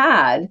we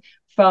had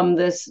from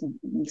this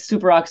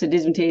superoxide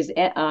dismutase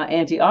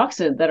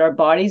antioxidant that our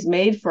bodies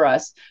made for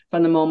us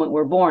from the moment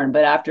we're born.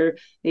 But after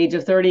the age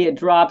of 30, it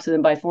drops, and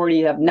then by 40,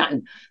 you have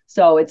none.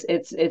 So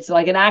it's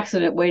like an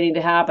accident waiting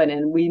to happen.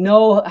 And we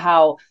know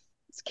how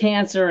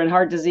cancer and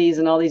heart disease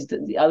and all these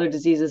other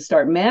diseases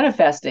start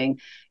manifesting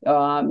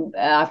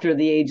after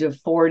the age of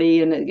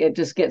 40, and it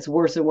just gets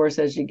worse and worse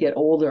as you get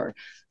older.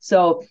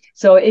 So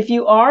if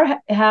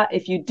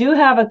you do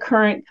have a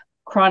current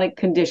chronic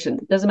condition,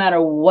 doesn't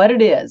matter what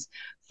it is,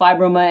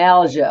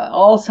 fibromyalgia,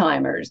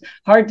 Alzheimer's,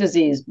 heart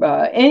disease,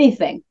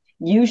 anything,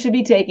 you should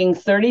be taking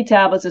 30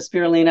 tablets of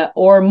spirulina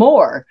or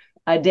more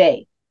a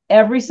day,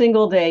 every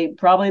single day,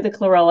 probably the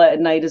chlorella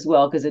at night as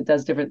well, because it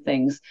does different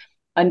things,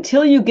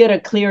 until you get a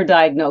clear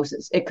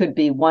diagnosis. It could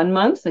be 1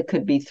 month, it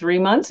could be 3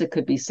 months, it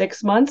could be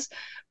 6 months,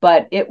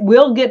 but it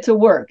will get to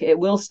work. It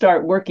will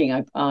start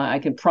working. I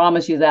can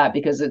promise you that,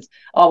 because it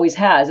always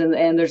has.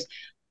 And there's,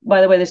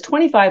 by the way, there's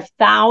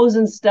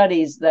 25,000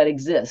 studies that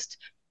exist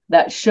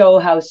that show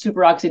how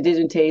superoxide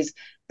dismutase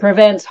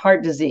prevents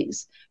heart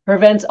disease,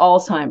 prevents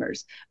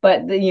Alzheimer's.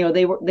 But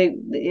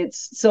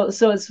it's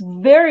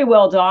very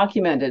well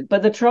documented.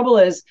 But the trouble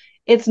is,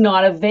 it's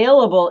not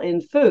available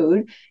in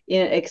food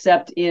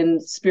except in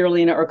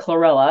spirulina or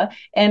chlorella.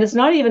 And it's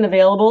not even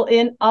available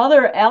in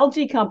other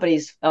algae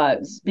companies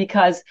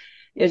because,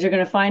 as you're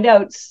going to find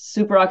out,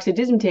 superoxide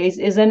dismutase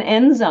is an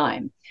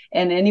enzyme.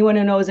 And anyone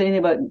who knows anything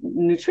about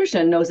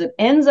nutrition knows that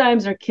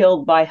enzymes are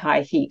killed by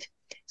high heat.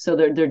 So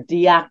they're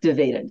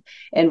deactivated.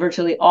 And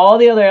virtually all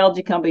the other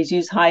algae companies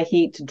use high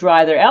heat to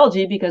dry their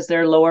algae because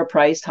they're lower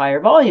priced, higher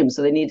volume.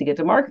 So they need to get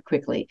to market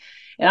quickly.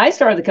 And I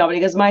started the company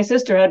because my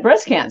sister had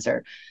breast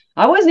cancer.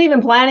 I wasn't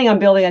even planning on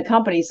building a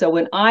company. So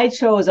when I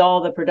chose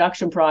all the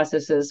production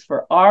processes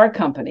for our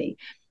company,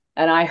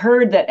 and I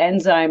heard that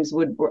enzymes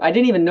I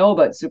didn't even know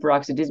about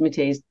superoxide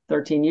dismutase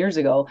 13 years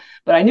ago,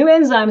 but I knew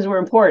enzymes were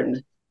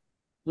important.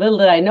 Little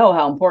did I know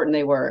how important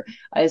they were.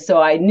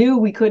 So I knew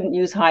we couldn't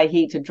use high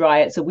heat to dry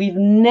it. So we've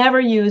never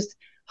used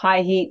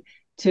high heat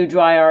to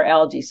dry our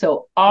algae.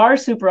 So our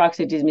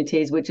superoxide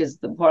dismutase, which is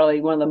probably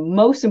one of the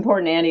most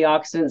important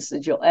antioxidants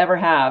that you'll ever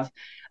have,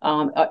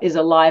 is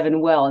alive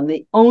and well. And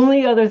the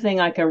only other thing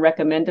I can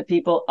recommend to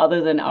people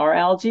other than our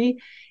algae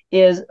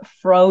is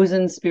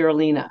frozen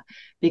spirulina,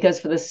 because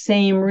for the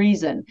same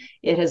reason,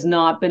 it has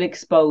not been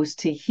exposed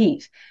to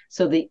heat.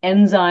 So the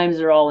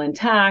enzymes are all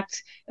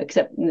intact,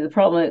 except the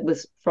problem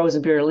with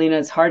frozen spirulina,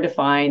 it's hard to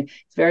find.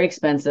 It's very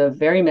expensive,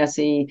 very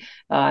messy,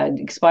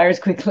 expires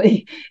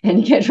quickly, and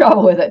you get in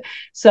trouble with it.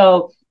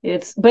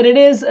 But it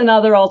is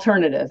another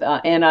alternative.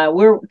 And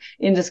we're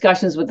in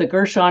discussions with the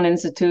Gershon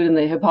Institute and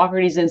the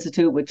Hippocrates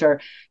Institute, which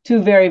are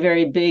two very,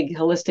 very big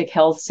holistic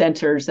health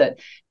centers that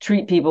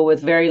treat people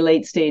with very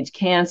late stage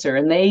cancer.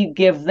 And they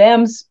give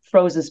them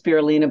frozen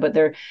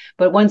spirulina,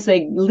 but once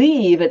they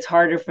leave, it's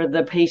harder for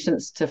the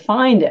patients to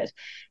find it.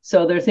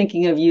 So they're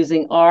thinking of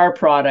using our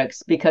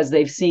products because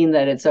they've seen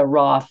that it's a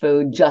raw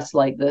food, just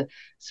like the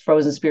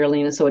frozen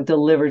spirulina. So it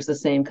delivers the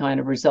same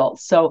kind of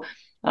results. So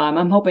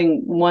I'm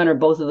hoping one or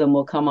both of them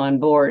will come on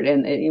board,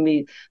 and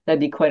that'd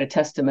be quite a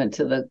testament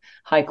to the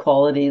high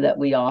quality that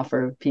we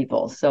offer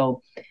people.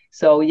 So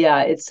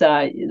yeah, it's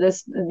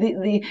this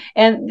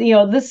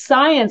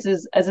science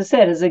is, as I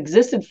said, has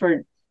existed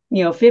for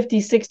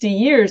 50, 60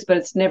 years, but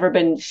it's never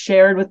been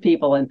shared with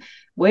people. And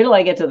wait till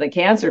I get to the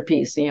cancer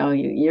piece,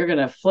 you're going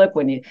to flip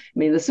the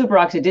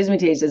superoxide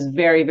dismutase is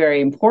very, very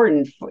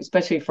important,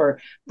 especially for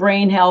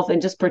brain health and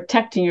just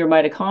protecting your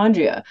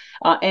mitochondria.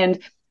 And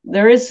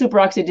there is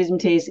superoxide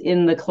dismutase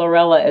in the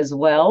chlorella as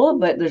well,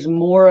 but there's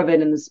more of it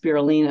in the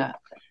spirulina.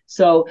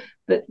 So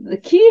the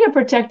key to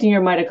protecting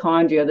your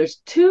mitochondria,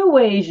 there's two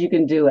ways you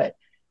can do it.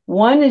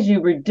 One is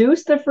you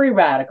reduce the free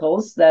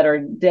radicals that are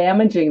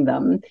damaging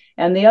them,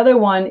 and the other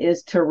one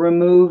is to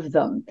remove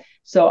them.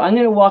 So I'm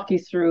going to walk you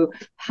through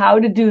how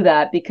to do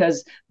that,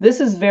 because this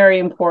is very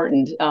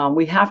important.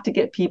 We have to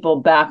get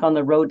people back on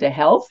the road to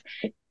health,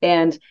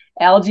 and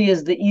algae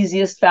is the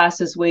easiest,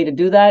 fastest way to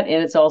do that,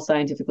 and it's all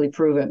scientifically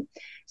proven.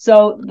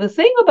 So the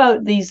thing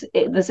about this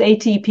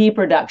ATP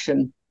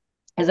production,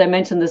 as I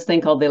mentioned, this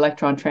thing called the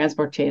electron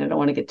transport chain. I don't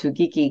want to get too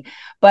geeky,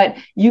 but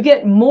you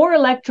get more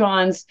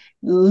electrons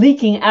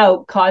leaking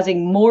out,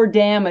 causing more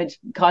damage,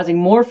 causing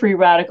more free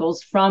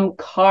radicals from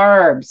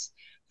carbs,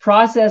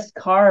 processed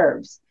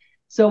carbs.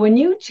 So when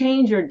you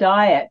change your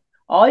diet,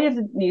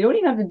 you don't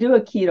even have to do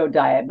a keto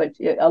diet, but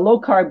a low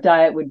carb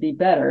diet would be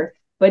better.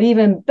 But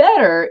even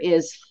better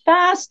is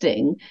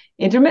fasting,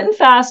 intermittent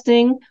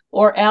fasting,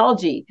 or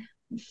algae.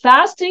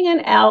 Fasting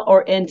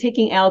and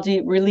taking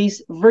algae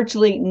release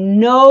virtually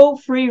no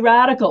free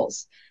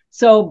radicals.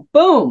 So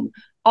boom,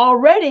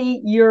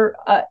 already you're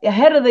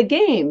ahead of the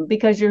game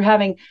because you're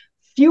having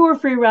fewer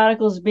free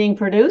radicals being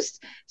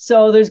produced.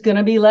 So there's going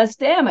to be less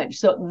damage.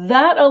 So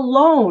that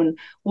alone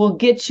will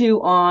get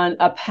you on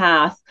a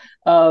path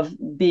of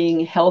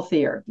being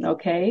healthier.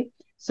 Okay.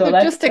 So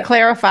just to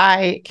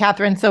clarify,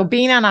 Catherine, so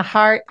being on a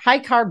high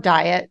carb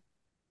diet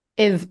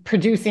is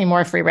producing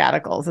more free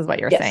radicals, is what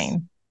you're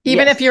saying.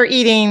 Even if you're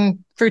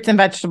eating fruits and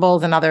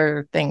vegetables and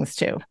other things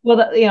too.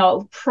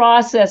 Well,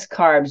 processed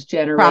carbs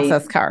generate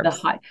the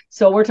high.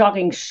 So we're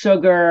talking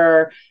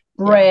sugar,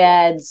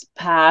 breads,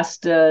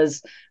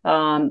 pastas.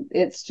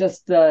 It's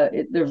just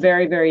they're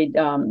very, very.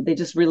 They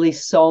just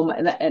release so much,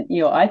 and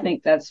I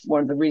think that's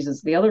one of the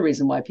reasons. The other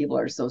reason why people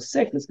are so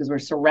sick is because we're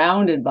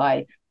surrounded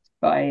by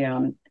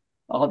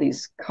all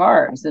these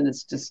carbs, and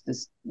it's just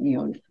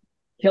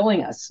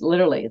killing us.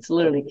 Literally, it's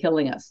literally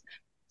killing us.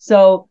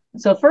 So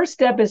first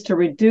step is to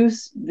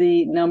reduce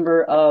the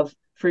number of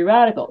free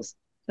radicals.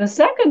 The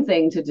second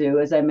thing to do,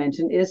 as I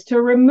mentioned, is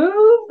to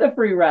remove the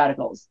free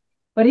radicals.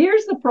 But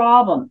here's the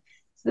problem.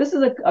 This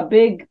is a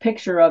big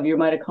picture of your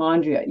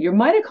mitochondria. Your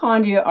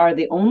mitochondria are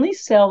the only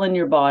cell in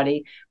your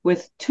body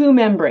with two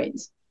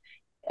membranes.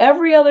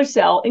 Every other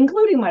cell,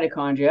 including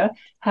mitochondria,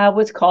 have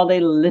what's called a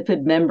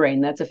lipid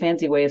membrane. That's a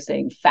fancy way of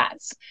saying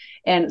fats.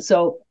 And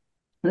so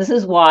this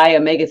is why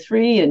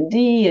omega-3 and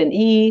D and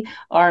E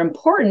are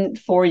important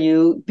for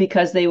you,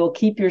 because they will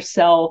keep your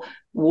cell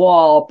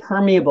wall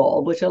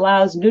permeable, which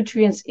allows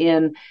nutrients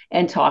in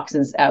and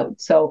toxins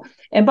out. So,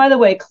 and by the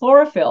way,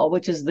 chlorophyll,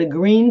 which is the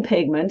green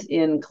pigment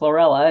in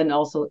chlorella and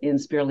also in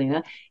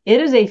spirulina,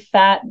 it is a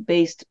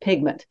fat-based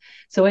pigment.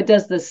 So it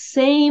does the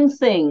same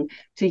thing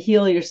to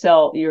heal your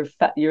cell, your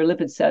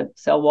lipid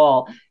cell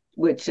wall,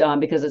 which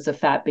because it's a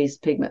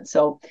fat-based pigment.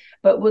 So,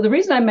 but the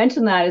reason I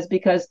mention that is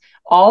because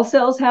all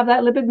cells have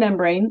that lipid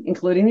membrane,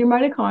 including your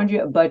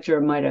mitochondria, but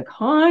your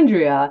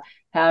mitochondria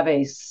have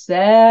a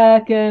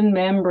second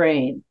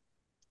membrane.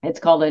 It's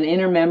called an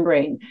inner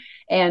membrane.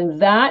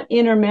 And that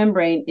inner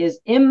membrane is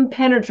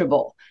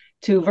impenetrable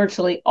to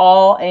virtually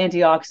all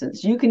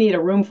antioxidants. You can eat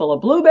a room full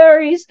of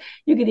blueberries.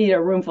 You can eat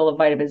a room full of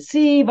vitamin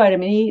C,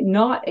 vitamin E,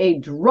 not a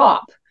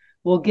drop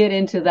will get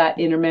into that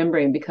inner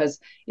membrane because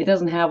it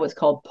doesn't have what's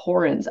called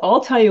porins.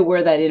 I'll tell you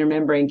where that inner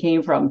membrane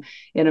came from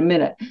in a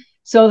minute.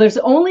 So there's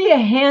only a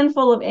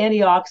handful of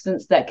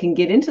antioxidants that can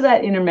get into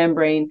that inner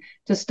membrane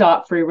to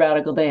stop free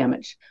radical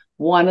damage.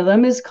 One of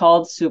them is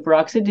called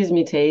superoxide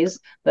dismutase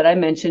that I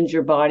mentioned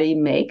your body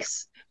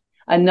makes.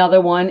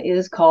 Another one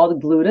is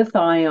called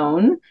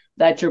glutathione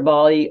that your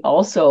body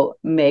also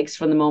makes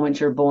from the moment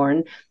you're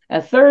born.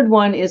 A third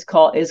one is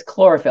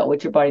chlorophyll,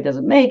 which your body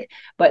doesn't make.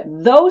 But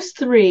those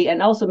three,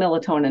 and also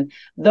melatonin,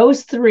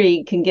 those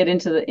three can get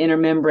into the inner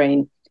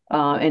membrane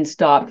and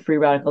stop free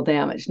radical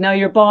damage. Now,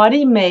 your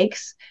body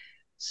makes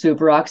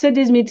superoxide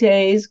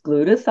dismutase,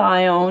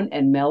 glutathione,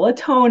 and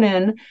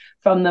melatonin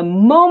from the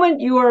moment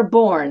you are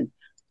born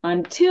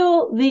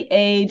until the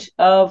age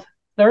of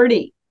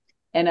 30.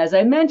 And as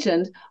I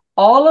mentioned,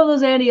 all of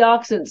those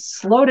antioxidants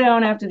slow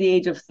down after the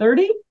age of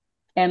 30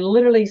 and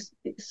literally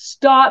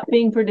stop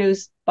being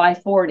produced by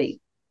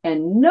 40.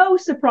 And no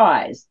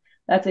surprise,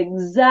 that's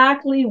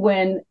exactly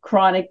when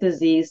chronic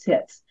disease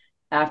hits,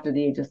 after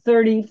the age of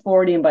 30,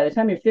 40, and by the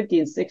time you're 50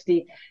 and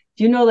 60.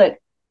 Do you know that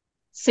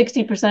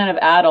 60% of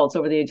adults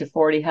over the age of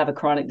 40 have a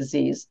chronic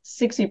disease?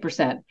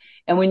 60%.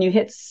 And when you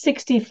hit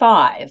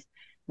 65,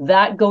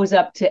 that goes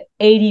up to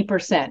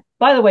 80%.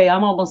 By the way,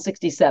 I'm almost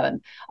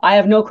 67. I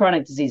have no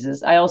chronic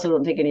diseases. I also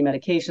don't take any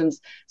medications.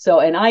 So,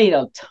 and I eat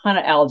a ton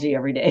of algae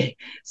every day.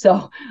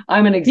 So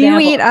I'm an example.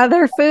 Do you eat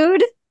other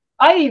food?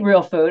 I eat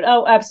real food.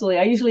 Oh, absolutely.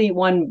 I usually eat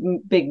one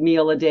big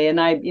meal a day,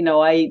 and I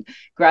eat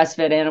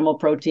grass-fed animal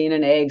protein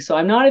and eggs. So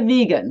I'm not a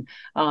vegan.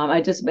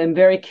 I just am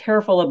very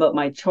careful about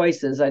my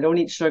choices. I don't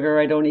eat sugar.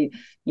 I don't eat,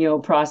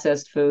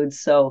 processed foods.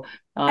 So,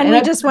 and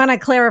we just want to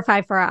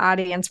clarify for our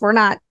audience, we're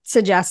not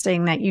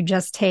suggesting that you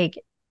just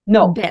take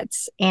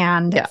bits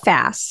and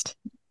fast.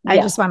 I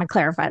just want to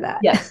clarify that.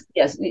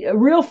 Yes.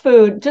 Real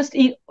food. Just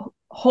eat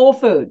whole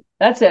food.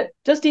 That's it.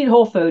 Just eat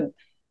whole food.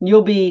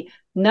 You'll be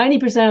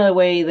 90% of the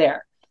way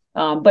there.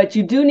 But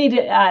you do need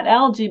to add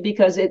algae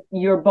because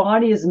your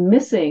body is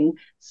missing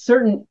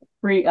certain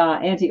free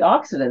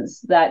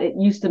antioxidants that it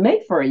used to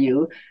make for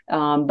you,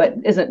 but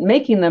isn't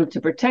making them to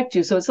protect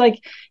you. So it's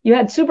like you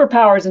had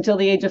superpowers until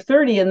the age of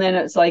 30, and then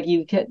it's like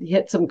you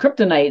hit some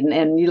kryptonite,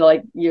 and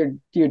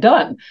you're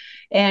done,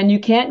 and you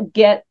can't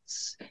get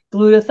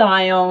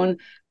glutathione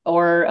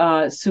or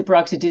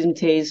superoxide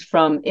dismutase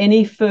from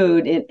any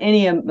food in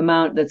any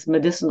amount that's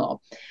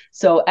medicinal.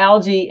 So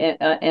algae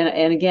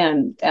and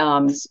again,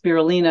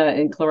 spirulina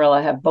and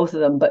chlorella have both of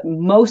them, but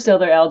most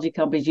other algae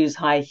companies use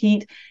high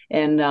heat,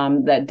 and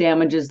that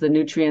damages the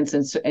nutrients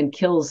and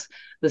kills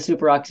the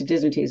superoxide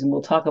dismutase. And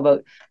we'll talk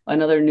about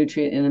another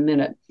nutrient in a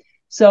minute.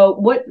 So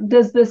what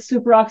does the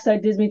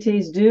superoxide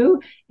dismutase do?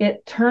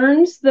 It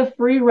turns the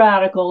free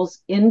radicals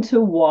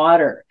into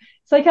water.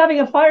 It's like having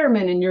a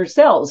fireman in your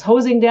cells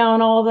hosing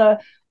down all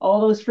all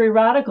those free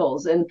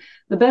radicals. And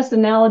the best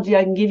analogy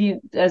I can give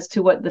you as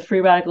to what the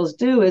free radicals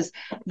do is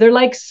they're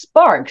like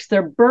sparks.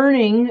 They're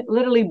burning,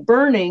 literally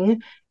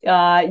burning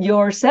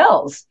your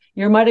cells,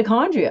 your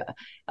mitochondria.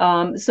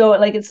 So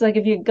like it's like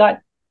if you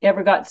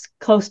ever got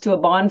close to a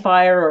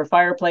bonfire or a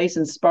fireplace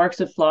and sparks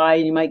would fly,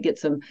 and you might get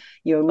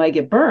might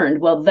get burned.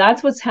 Well,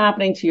 that's what's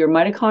happening to your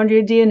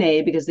mitochondria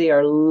DNA, because they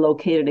are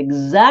located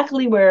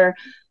exactly where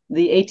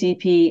the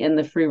ATP and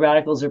the free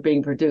radicals are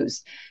being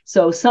produced.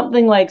 So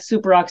something like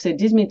superoxide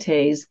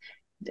dismutase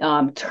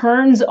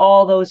turns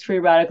all those free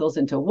radicals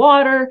into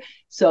water,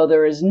 so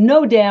there is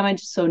no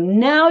damage. So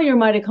now your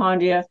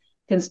mitochondria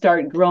can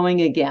start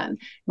growing again.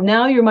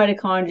 Now your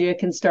mitochondria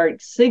can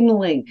start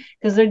signaling,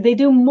 because they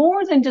do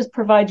more than just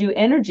provide you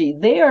energy.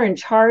 They are in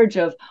charge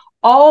of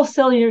all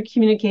cellular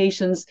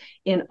communications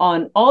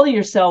on all of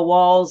your cell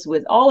walls,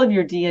 with all of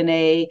your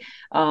DNA,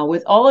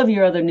 with all of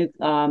your other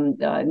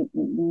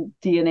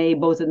DNA,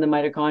 both in the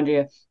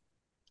mitochondria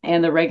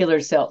and the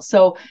regular cells.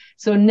 So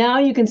now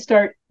you can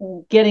start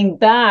getting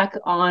back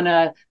on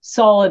a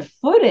solid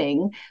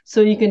footing,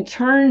 so you can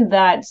turn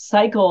that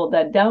cycle,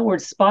 that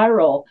downward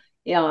spiral,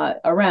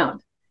 around.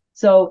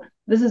 So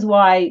this is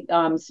why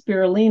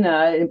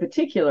spirulina in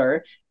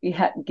particular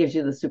gives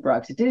you the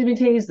superoxide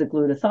dismutase, the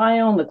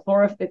glutathione,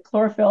 the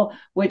chlorophyll,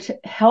 which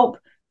help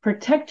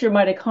protect your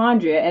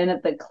mitochondria. And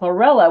at the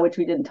chlorella, which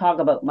we didn't talk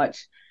about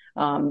much,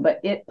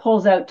 but it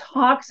pulls out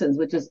toxins,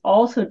 which is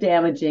also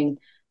damaging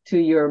to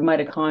your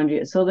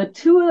mitochondria. So the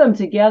two of them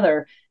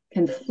together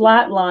can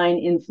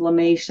flatline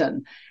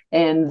inflammation,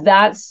 and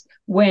that's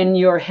when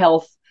your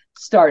health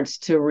starts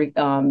to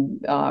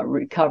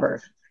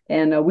recover.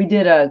 And we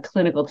did a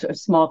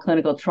small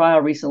clinical trial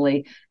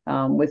recently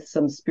with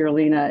some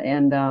spirulina,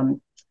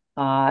 and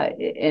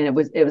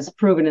it was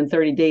proven in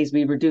 30 days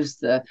we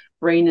reduced the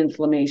brain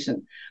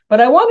inflammation.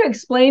 But I want to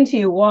explain to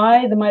you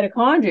why the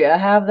mitochondria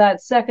have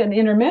that second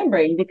inner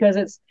membrane, because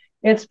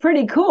it's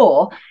pretty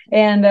cool,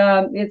 and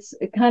it's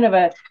kind of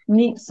a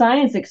neat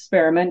science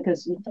experiment,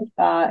 because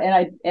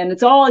and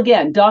it's all,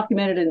 again,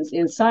 documented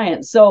in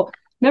science. So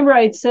remember,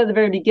 I said at the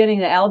very beginning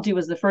that algae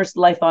was the first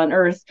life on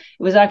Earth.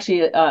 It was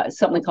actually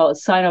something called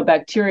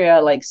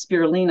cyanobacteria, like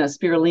spirulina.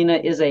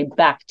 Spirulina is a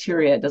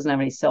bacteria. It doesn't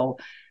have any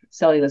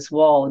cellulose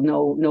wall,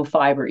 no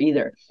fiber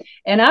either.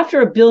 And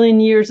after 1 billion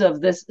years of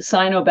this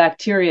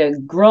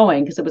cyanobacteria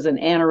growing, because it was an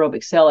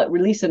anaerobic cell, it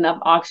released enough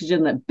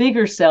oxygen that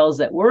bigger cells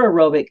that were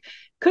aerobic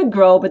could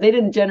grow, but they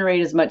didn't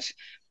generate as much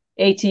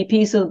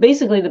ATP. So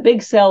basically the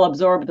big cell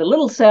absorbed the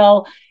little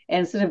cell,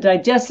 and instead of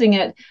digesting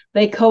it,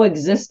 they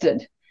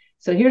coexisted.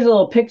 So here's a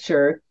little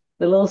picture.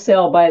 The little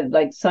cell, by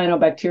like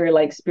cyanobacteria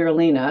like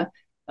spirulina,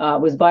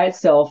 was by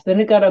itself. Then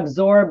it got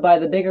absorbed by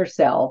the bigger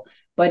cell.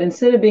 But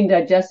instead of being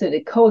digested,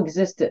 it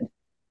coexisted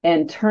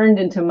and turned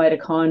into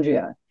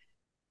mitochondria.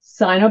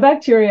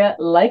 Cyanobacteria,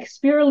 like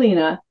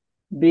spirulina,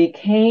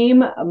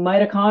 became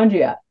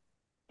mitochondria.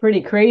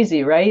 Pretty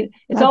crazy, right?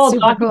 It's That's all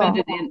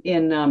documented cool.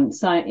 in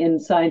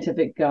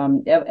scientific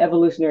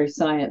evolutionary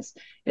science.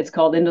 It's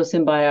called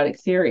endosymbiotic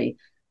theory.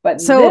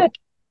 But so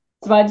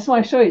I just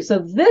want to show you. So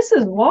this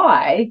is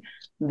why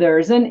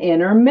there's an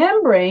inner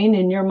membrane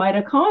in your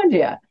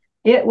mitochondria.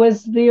 It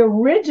was the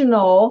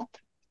original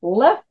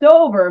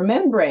leftover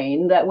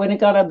membrane that when it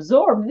got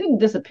absorbed, it didn't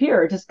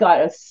disappear. It just got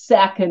a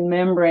second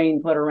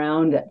membrane put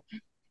around it.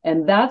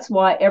 And that's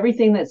why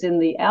everything that's in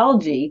the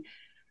algae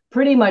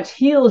pretty much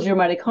heals your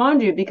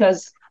mitochondria,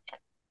 because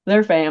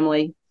they're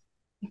family.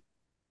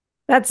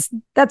 That's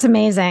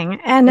amazing.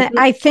 And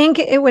I think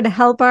it would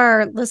help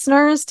our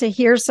listeners to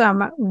hear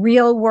some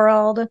real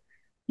world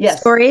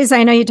stories.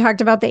 I know you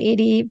talked about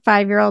the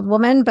 85-year-old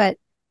woman, but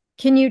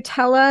can you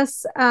tell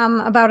us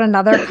about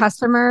another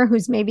customer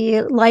whose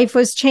maybe life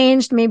was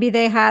changed? Maybe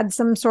they had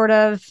some sort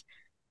of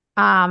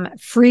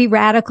free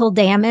radical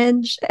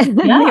damage and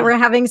they were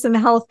having some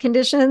health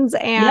conditions,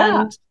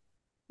 and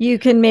you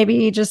can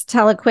maybe just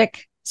tell a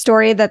quick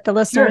story that the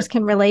listeners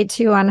can relate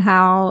to on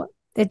how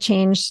it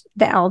changed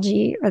the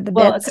algae or the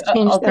bits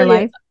changed their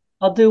life.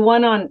 I'll do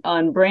one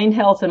on brain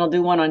health, and I'll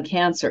do one on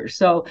cancer.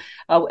 So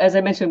as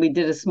I mentioned, we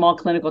did a small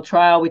clinical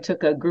trial. We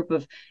took a group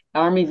of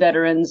Army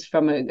veterans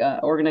from an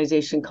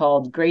organization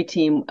called Gray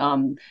Team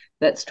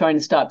that's trying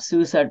to stop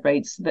suicide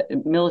rates.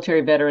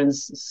 Military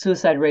veterans,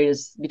 suicide rate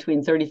is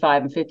between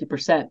 35 and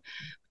 50%, which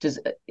is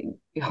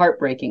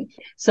heartbreaking.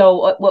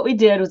 So what we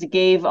did was we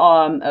gave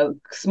a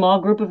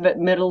small group of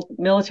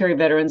military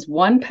veterans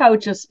 1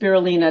 pouch of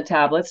spirulina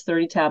tablets,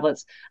 30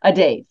 tablets a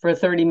day for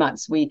 30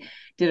 months. We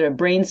did a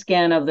brain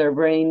scan of their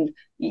brain,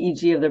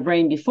 EEG of the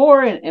brain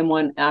before and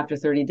one after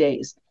 30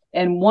 days.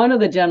 And one of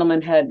the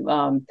gentlemen had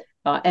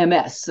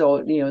MS,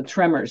 so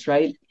tremors,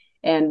 right?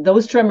 And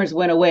those tremors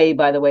went away,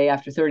 by the way,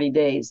 after 30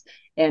 days.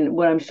 And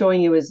what I'm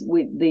showing you is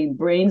the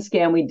brain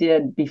scan we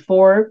did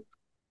before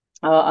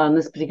on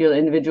this particular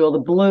individual. The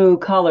blue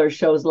color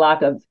shows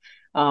lack of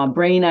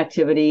brain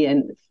activity,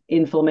 and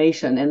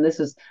inflammation. And this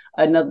is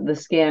the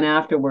scan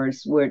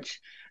afterwards,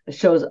 which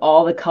shows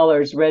all the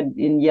colors, red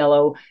and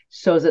yellow,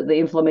 shows that the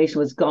inflammation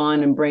was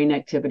gone and brain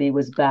activity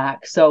was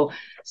back. So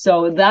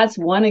that's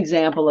one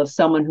example of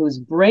someone whose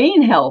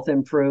brain health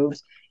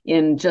improved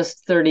in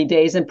just 30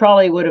 days, and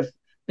probably would have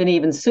been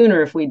even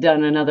sooner if we'd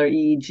done another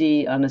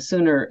EEG on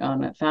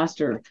a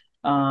faster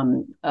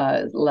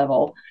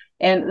level.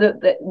 And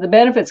the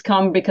benefits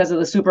come because of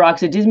the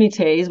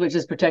superoxidismutase, which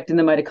is protecting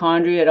the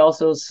mitochondria. It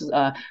also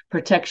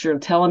protects your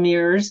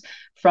telomeres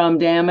from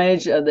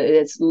damage.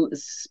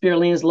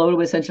 Spirulina is loaded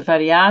with essential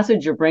fatty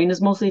acids. Your brain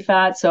is mostly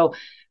fat. So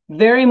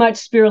very much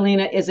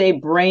spirulina is a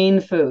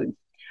brain food.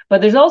 But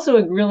there's also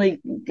a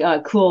really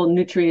cool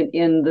nutrient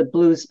in the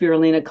blue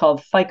spirulina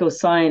called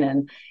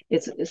phycocyanin.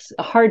 It's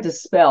hard to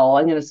spell.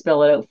 I'm going to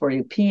spell it out for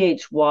you.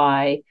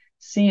 PHYCOCYANIN.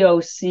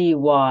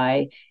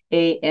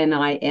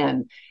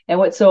 And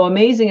what's so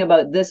amazing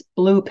about this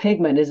blue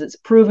pigment is it's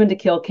proven to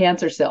kill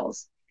cancer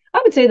cells. I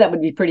would say that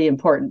would be pretty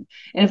important.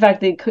 And in fact,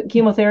 the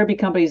chemotherapy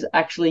companies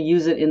actually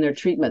use it in their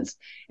treatments.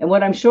 And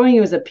what I'm showing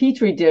you is a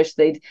petri dish.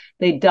 They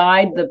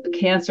dyed the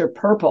cancer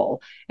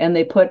purple, and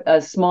they put a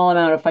small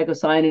amount of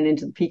phycocyanin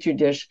into the petri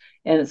dish,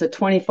 and it's a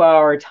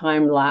 24-hour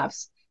time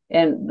lapse.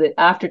 And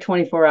after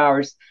 24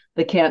 hours,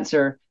 the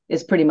cancer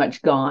is pretty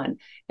much gone.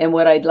 And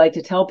what I'd like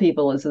to tell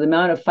people is the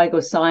amount of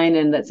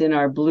phycocyanin that's in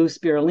our blue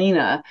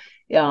spirulina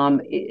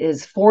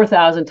is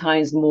 4,000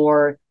 times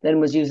more than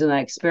was used in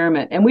that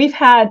experiment. And we've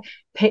had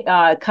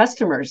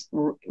customers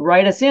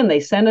write us in. They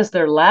send us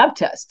their lab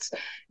tests.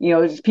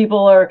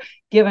 People are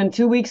given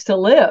 2 weeks to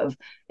live,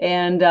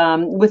 and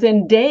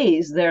within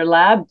days, their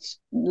labs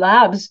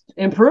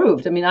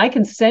improved. I mean, I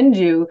can send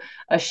you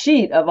a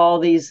sheet of all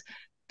these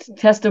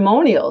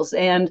testimonials,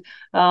 and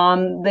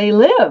they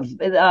live.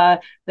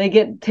 They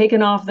get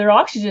taken off their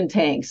oxygen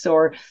tanks,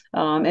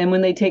 and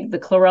when they take the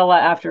chlorella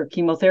after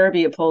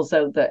chemotherapy, it pulls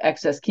out the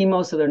excess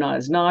chemo, so they're not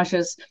as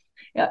nauseous.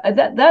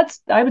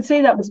 I would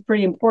say that was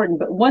pretty important.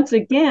 But once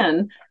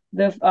again,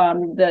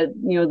 the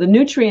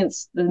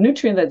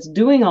nutrient that's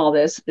doing all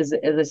this is,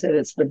 as I said,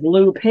 it's the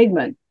blue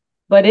pigment,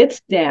 but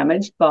it's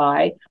damaged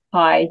by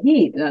high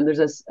heat. And there's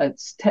a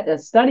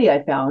study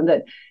I found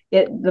that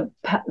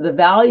the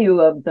value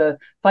of the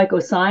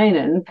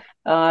phycocyanin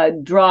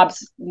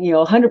drops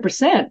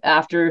 100%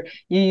 after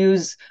you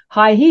use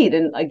high heat.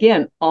 And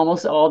again,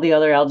 almost all the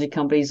other algae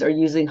companies are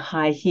using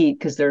high heat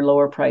because they're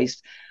lower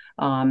priced,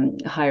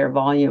 higher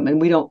volume, and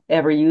we don't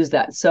ever use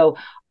that. So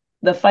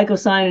the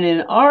phycocyanin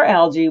in our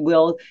algae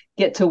will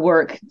get to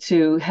work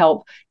to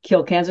help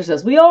kill cancer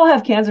cells. We all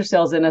have cancer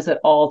cells in us at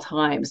all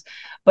times.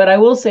 But I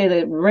will say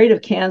the rate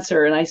of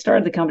cancer, and I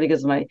started the company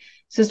because of my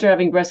sister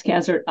having breast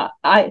cancer.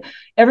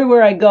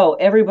 Everywhere I go,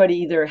 everybody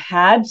either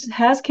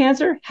has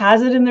cancer,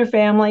 has it in their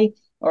family,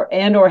 or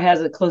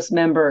has a close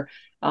member,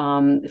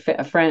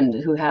 a friend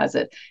who has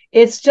it.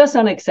 It's just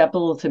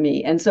unacceptable to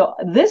me. And so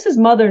this is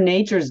Mother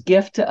Nature's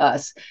gift to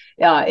us.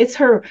 It's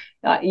her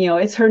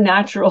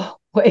natural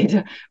way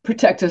to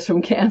protect us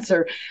from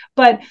cancer.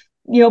 But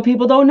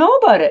people don't know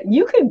about it.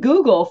 You could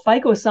Google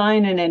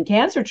phycocyanin and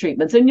cancer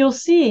treatments, and you'll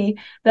see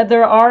that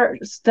there are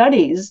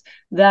studies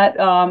that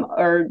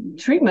are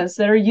treatments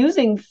that are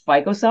using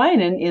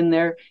phycocyanin in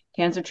their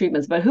cancer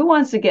treatments. But who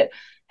wants to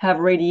have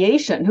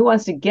radiation? Who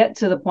wants to get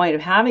to the point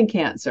of having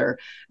cancer?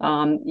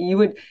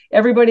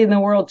 Everybody in the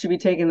world should be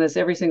taking this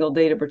every single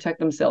day to protect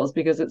themselves,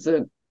 because it's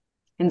a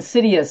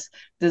insidious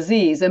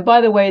disease. And by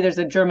the way, there's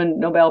a German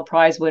Nobel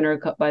Prize winner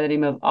by the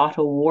name of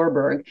Otto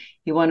Warburg.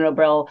 He won a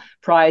Nobel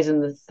Prize in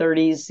the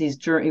 30s.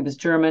 He was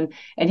German,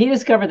 and he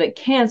discovered that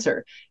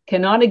cancer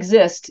cannot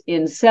exist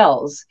in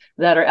cells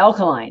that are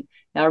alkaline.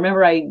 Now,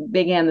 remember, I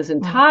began this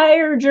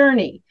entire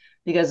journey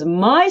because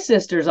my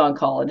sister's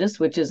oncologist,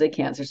 which is a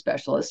cancer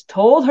specialist,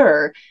 told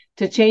her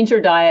to change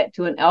her diet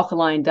to an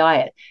alkaline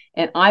diet.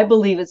 And I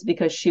believe it's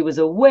because she was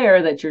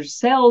aware that your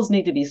cells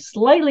need to be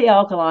slightly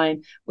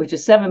alkaline, which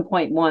is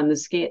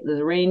 7.1.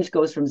 The range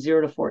goes from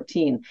 0 to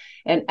 14.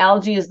 And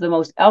algae is the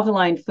most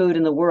alkaline food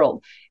in the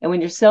world. And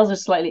when your cells are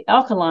slightly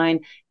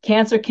alkaline,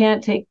 cancer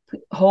can't take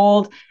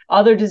hold.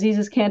 Other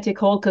diseases can't take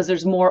hold because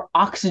there's more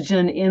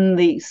oxygen in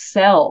the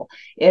cell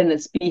and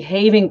it's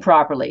behaving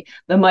properly.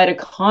 The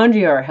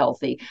mitochondria are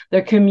healthy.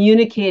 They're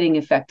communicating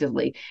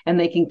effectively, and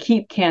they can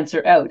keep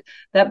cancer out.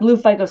 That blue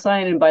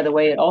phycocyanin, by the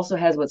way, it also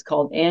has what's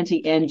called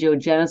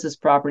anti-angiogenesis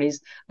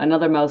properties.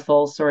 Another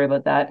mouthful, sorry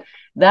about that.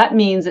 That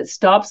means it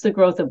stops the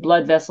growth of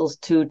blood vessels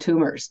to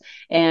tumors.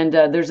 And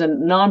there's a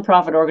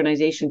nonprofit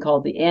organization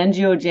called the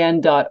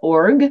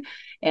angiogen.org.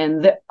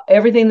 And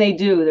everything they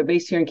do, they're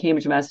based here in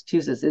Cambridge,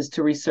 Massachusetts, is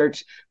to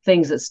research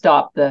things that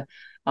stop the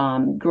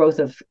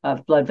growth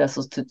of blood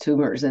vessels to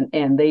tumors.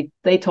 And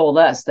they told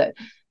us that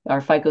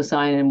our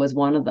phycocyanin was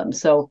one of them.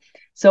 So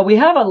we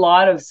have a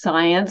lot of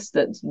science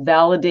that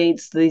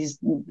validates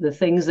the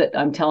things that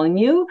I'm telling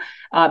you.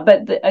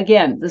 But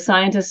again, the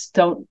scientists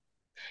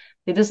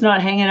they're just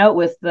not hanging out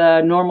with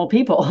the normal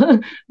people.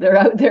 They're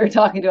out there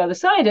talking to other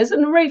scientists,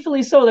 and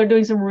rightfully so. They're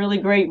doing some really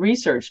great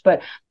research.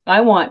 But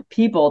I want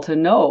people to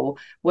know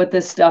what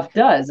this stuff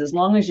does. As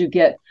long as you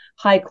get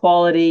high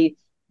quality,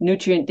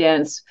 nutrient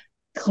dense,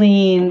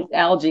 clean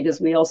algae, because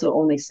we also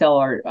only sell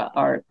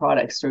our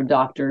products through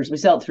doctors. We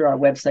sell it through our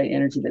website,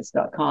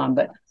 energybits.com.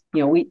 But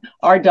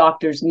our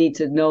doctors need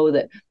to know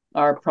that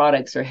our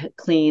products are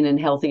clean and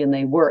healthy and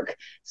they work.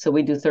 So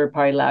we do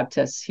third-party lab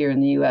tests here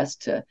in the U.S.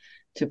 to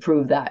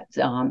prove that.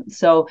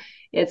 So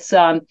it's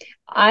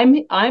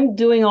I'm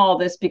doing all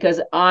this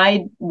because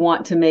I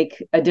want to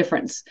make a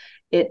difference.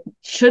 It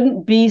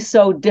shouldn't be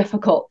so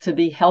difficult to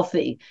be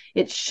healthy.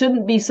 It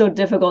shouldn't be so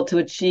difficult to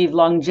achieve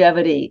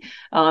longevity.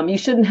 You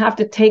shouldn't have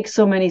to take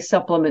so many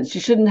supplements. You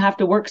shouldn't have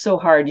to work so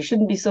hard. You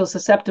shouldn't be so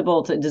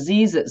susceptible to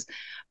diseases.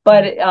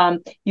 But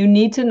you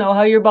need to know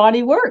how your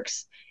body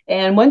works.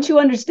 And once you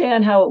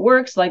understand how it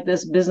works, like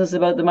this business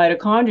about the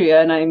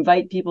mitochondria, and I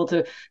invite people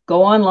to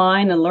go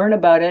online and learn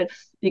about it,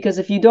 because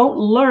if you don't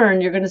learn,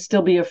 you're going to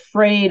still be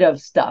afraid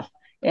of stuff.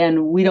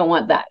 And we don't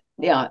want that.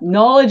 Yeah,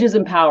 knowledge is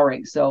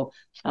empowering. So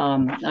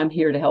I'm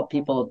here to help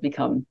people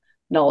become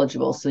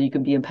knowledgeable so you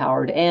can be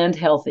empowered and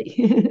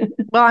healthy.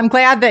 Well, I'm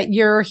glad that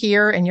you're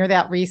here and you're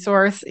that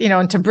resource,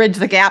 and to bridge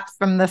the gap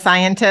from the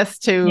scientists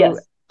to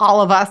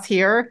all of us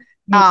here.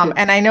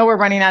 And I know we're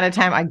running out of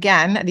time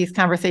again. These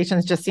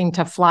conversations just seem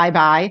to fly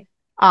by.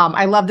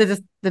 I love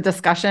the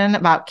discussion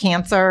about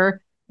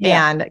cancer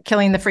and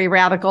killing the free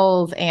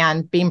radicals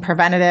and being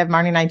preventative.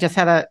 Marnie and I just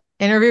had an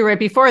interview right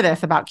before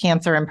this about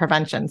cancer and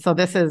prevention. So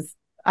this is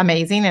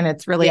amazing. And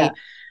it's really,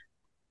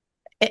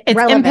 it's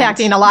relevant.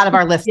 Impacting a lot of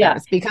our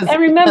listeners because,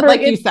 and remember, like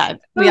you said,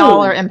 we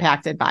all are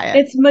impacted by it.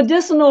 It's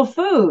medicinal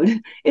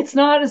food. It's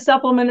not a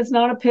supplement. It's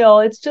not a pill.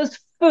 It's just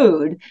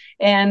food.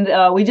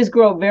 And we just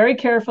grow it very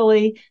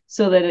carefully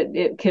so that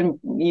it can,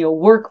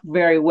 work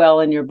very well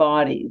in your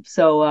body.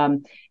 So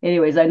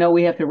anyways, I know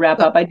we have to wrap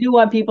up. I do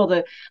want people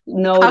to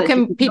know how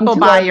can people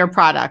buy your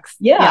products?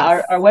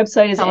 Yeah, our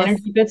website is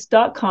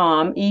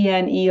energybits.com,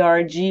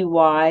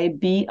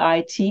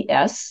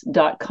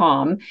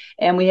 ENERGYBITS.com.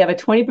 And we have a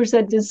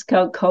 20%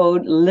 discount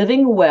code,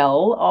 Living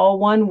Well, all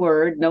one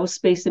word, no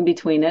space in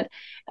between it.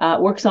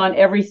 Works on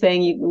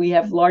everything. We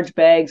have large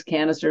bags,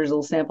 canisters,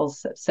 little sample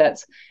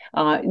sets.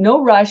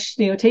 No rush,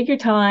 take your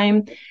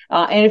time.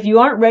 And if you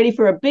aren't ready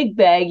for a big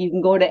bag, you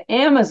can go to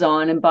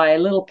Amazon and buy a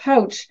little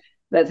pouch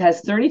that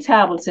has 30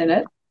 tablets in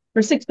it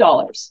for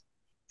 $6.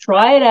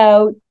 Try it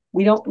out.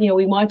 We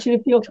want you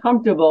to feel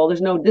comfortable.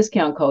 There's no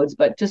discount codes,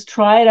 but just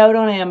try it out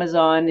on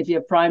Amazon. If you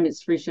have Prime,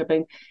 it's free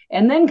shipping.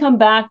 And then come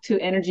back to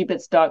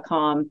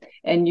energybits.com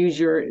and use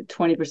your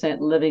 20%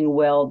 Living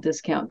Well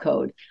discount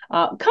code.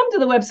 Come to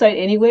the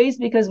website anyways,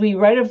 because we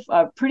write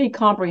a pretty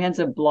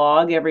comprehensive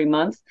blog every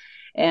month.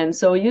 And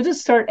so you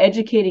just start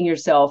educating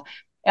yourself.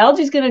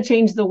 Algae is going to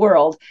change the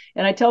world.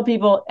 And I tell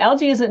people,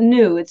 algae isn't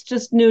new. It's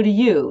just new to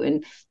you.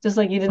 And just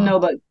like you didn't know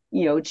about,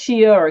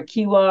 chia or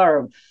kiwa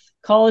or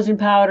collagen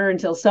powder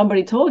until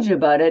somebody told you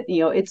about it.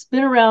 It's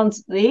been around.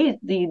 The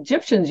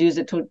Egyptians used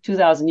it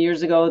 2,000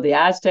 years ago. The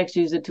Aztecs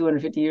used it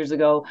 250 years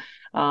ago.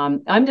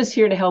 I'm just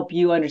here to help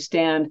you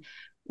understand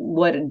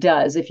what it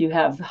does if you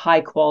have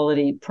high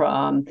quality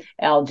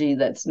algae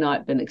that's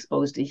not been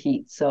exposed to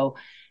heat. So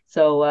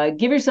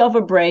give yourself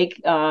a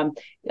break.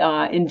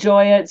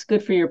 Enjoy it. It's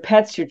good for your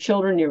pets, your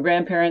children, your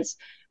grandparents.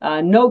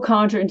 No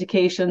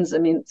contraindications. I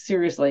mean,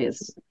 seriously,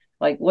 it's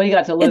like, what do you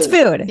got to lose? It's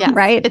food,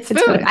 right? It's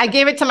food. I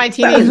gave it to my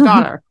teenage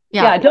daughter.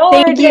 Yeah,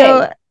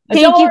 $1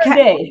 a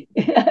day.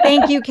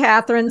 Thank you,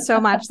 Catherine,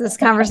 so much. This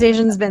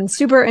conversation's been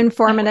super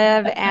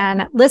informative.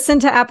 And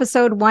listen to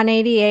episode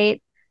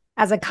 188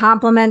 as a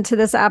complement to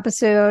this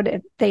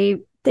episode. They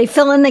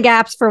fill in the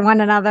gaps for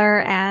one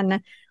another,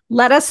 and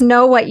let us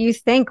know what you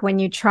think when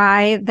you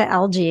try the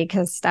algae,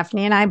 because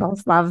Stephanie and I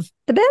both love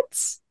the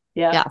bits.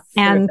 Yeah.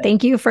 And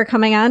thank you for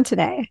coming on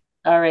today.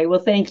 All right. Well,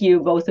 thank you,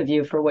 both of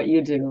you, for what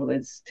you do.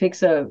 It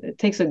takes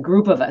a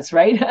group of us,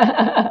 right?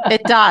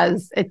 It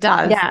does.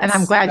 Yes. And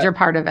I'm glad you're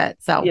part of it.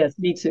 So yes,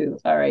 me too.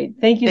 All right.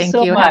 Thank you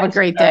so much. Have a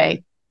great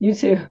day. You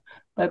too.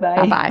 Bye-bye.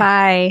 Bye-bye.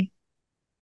 Bye.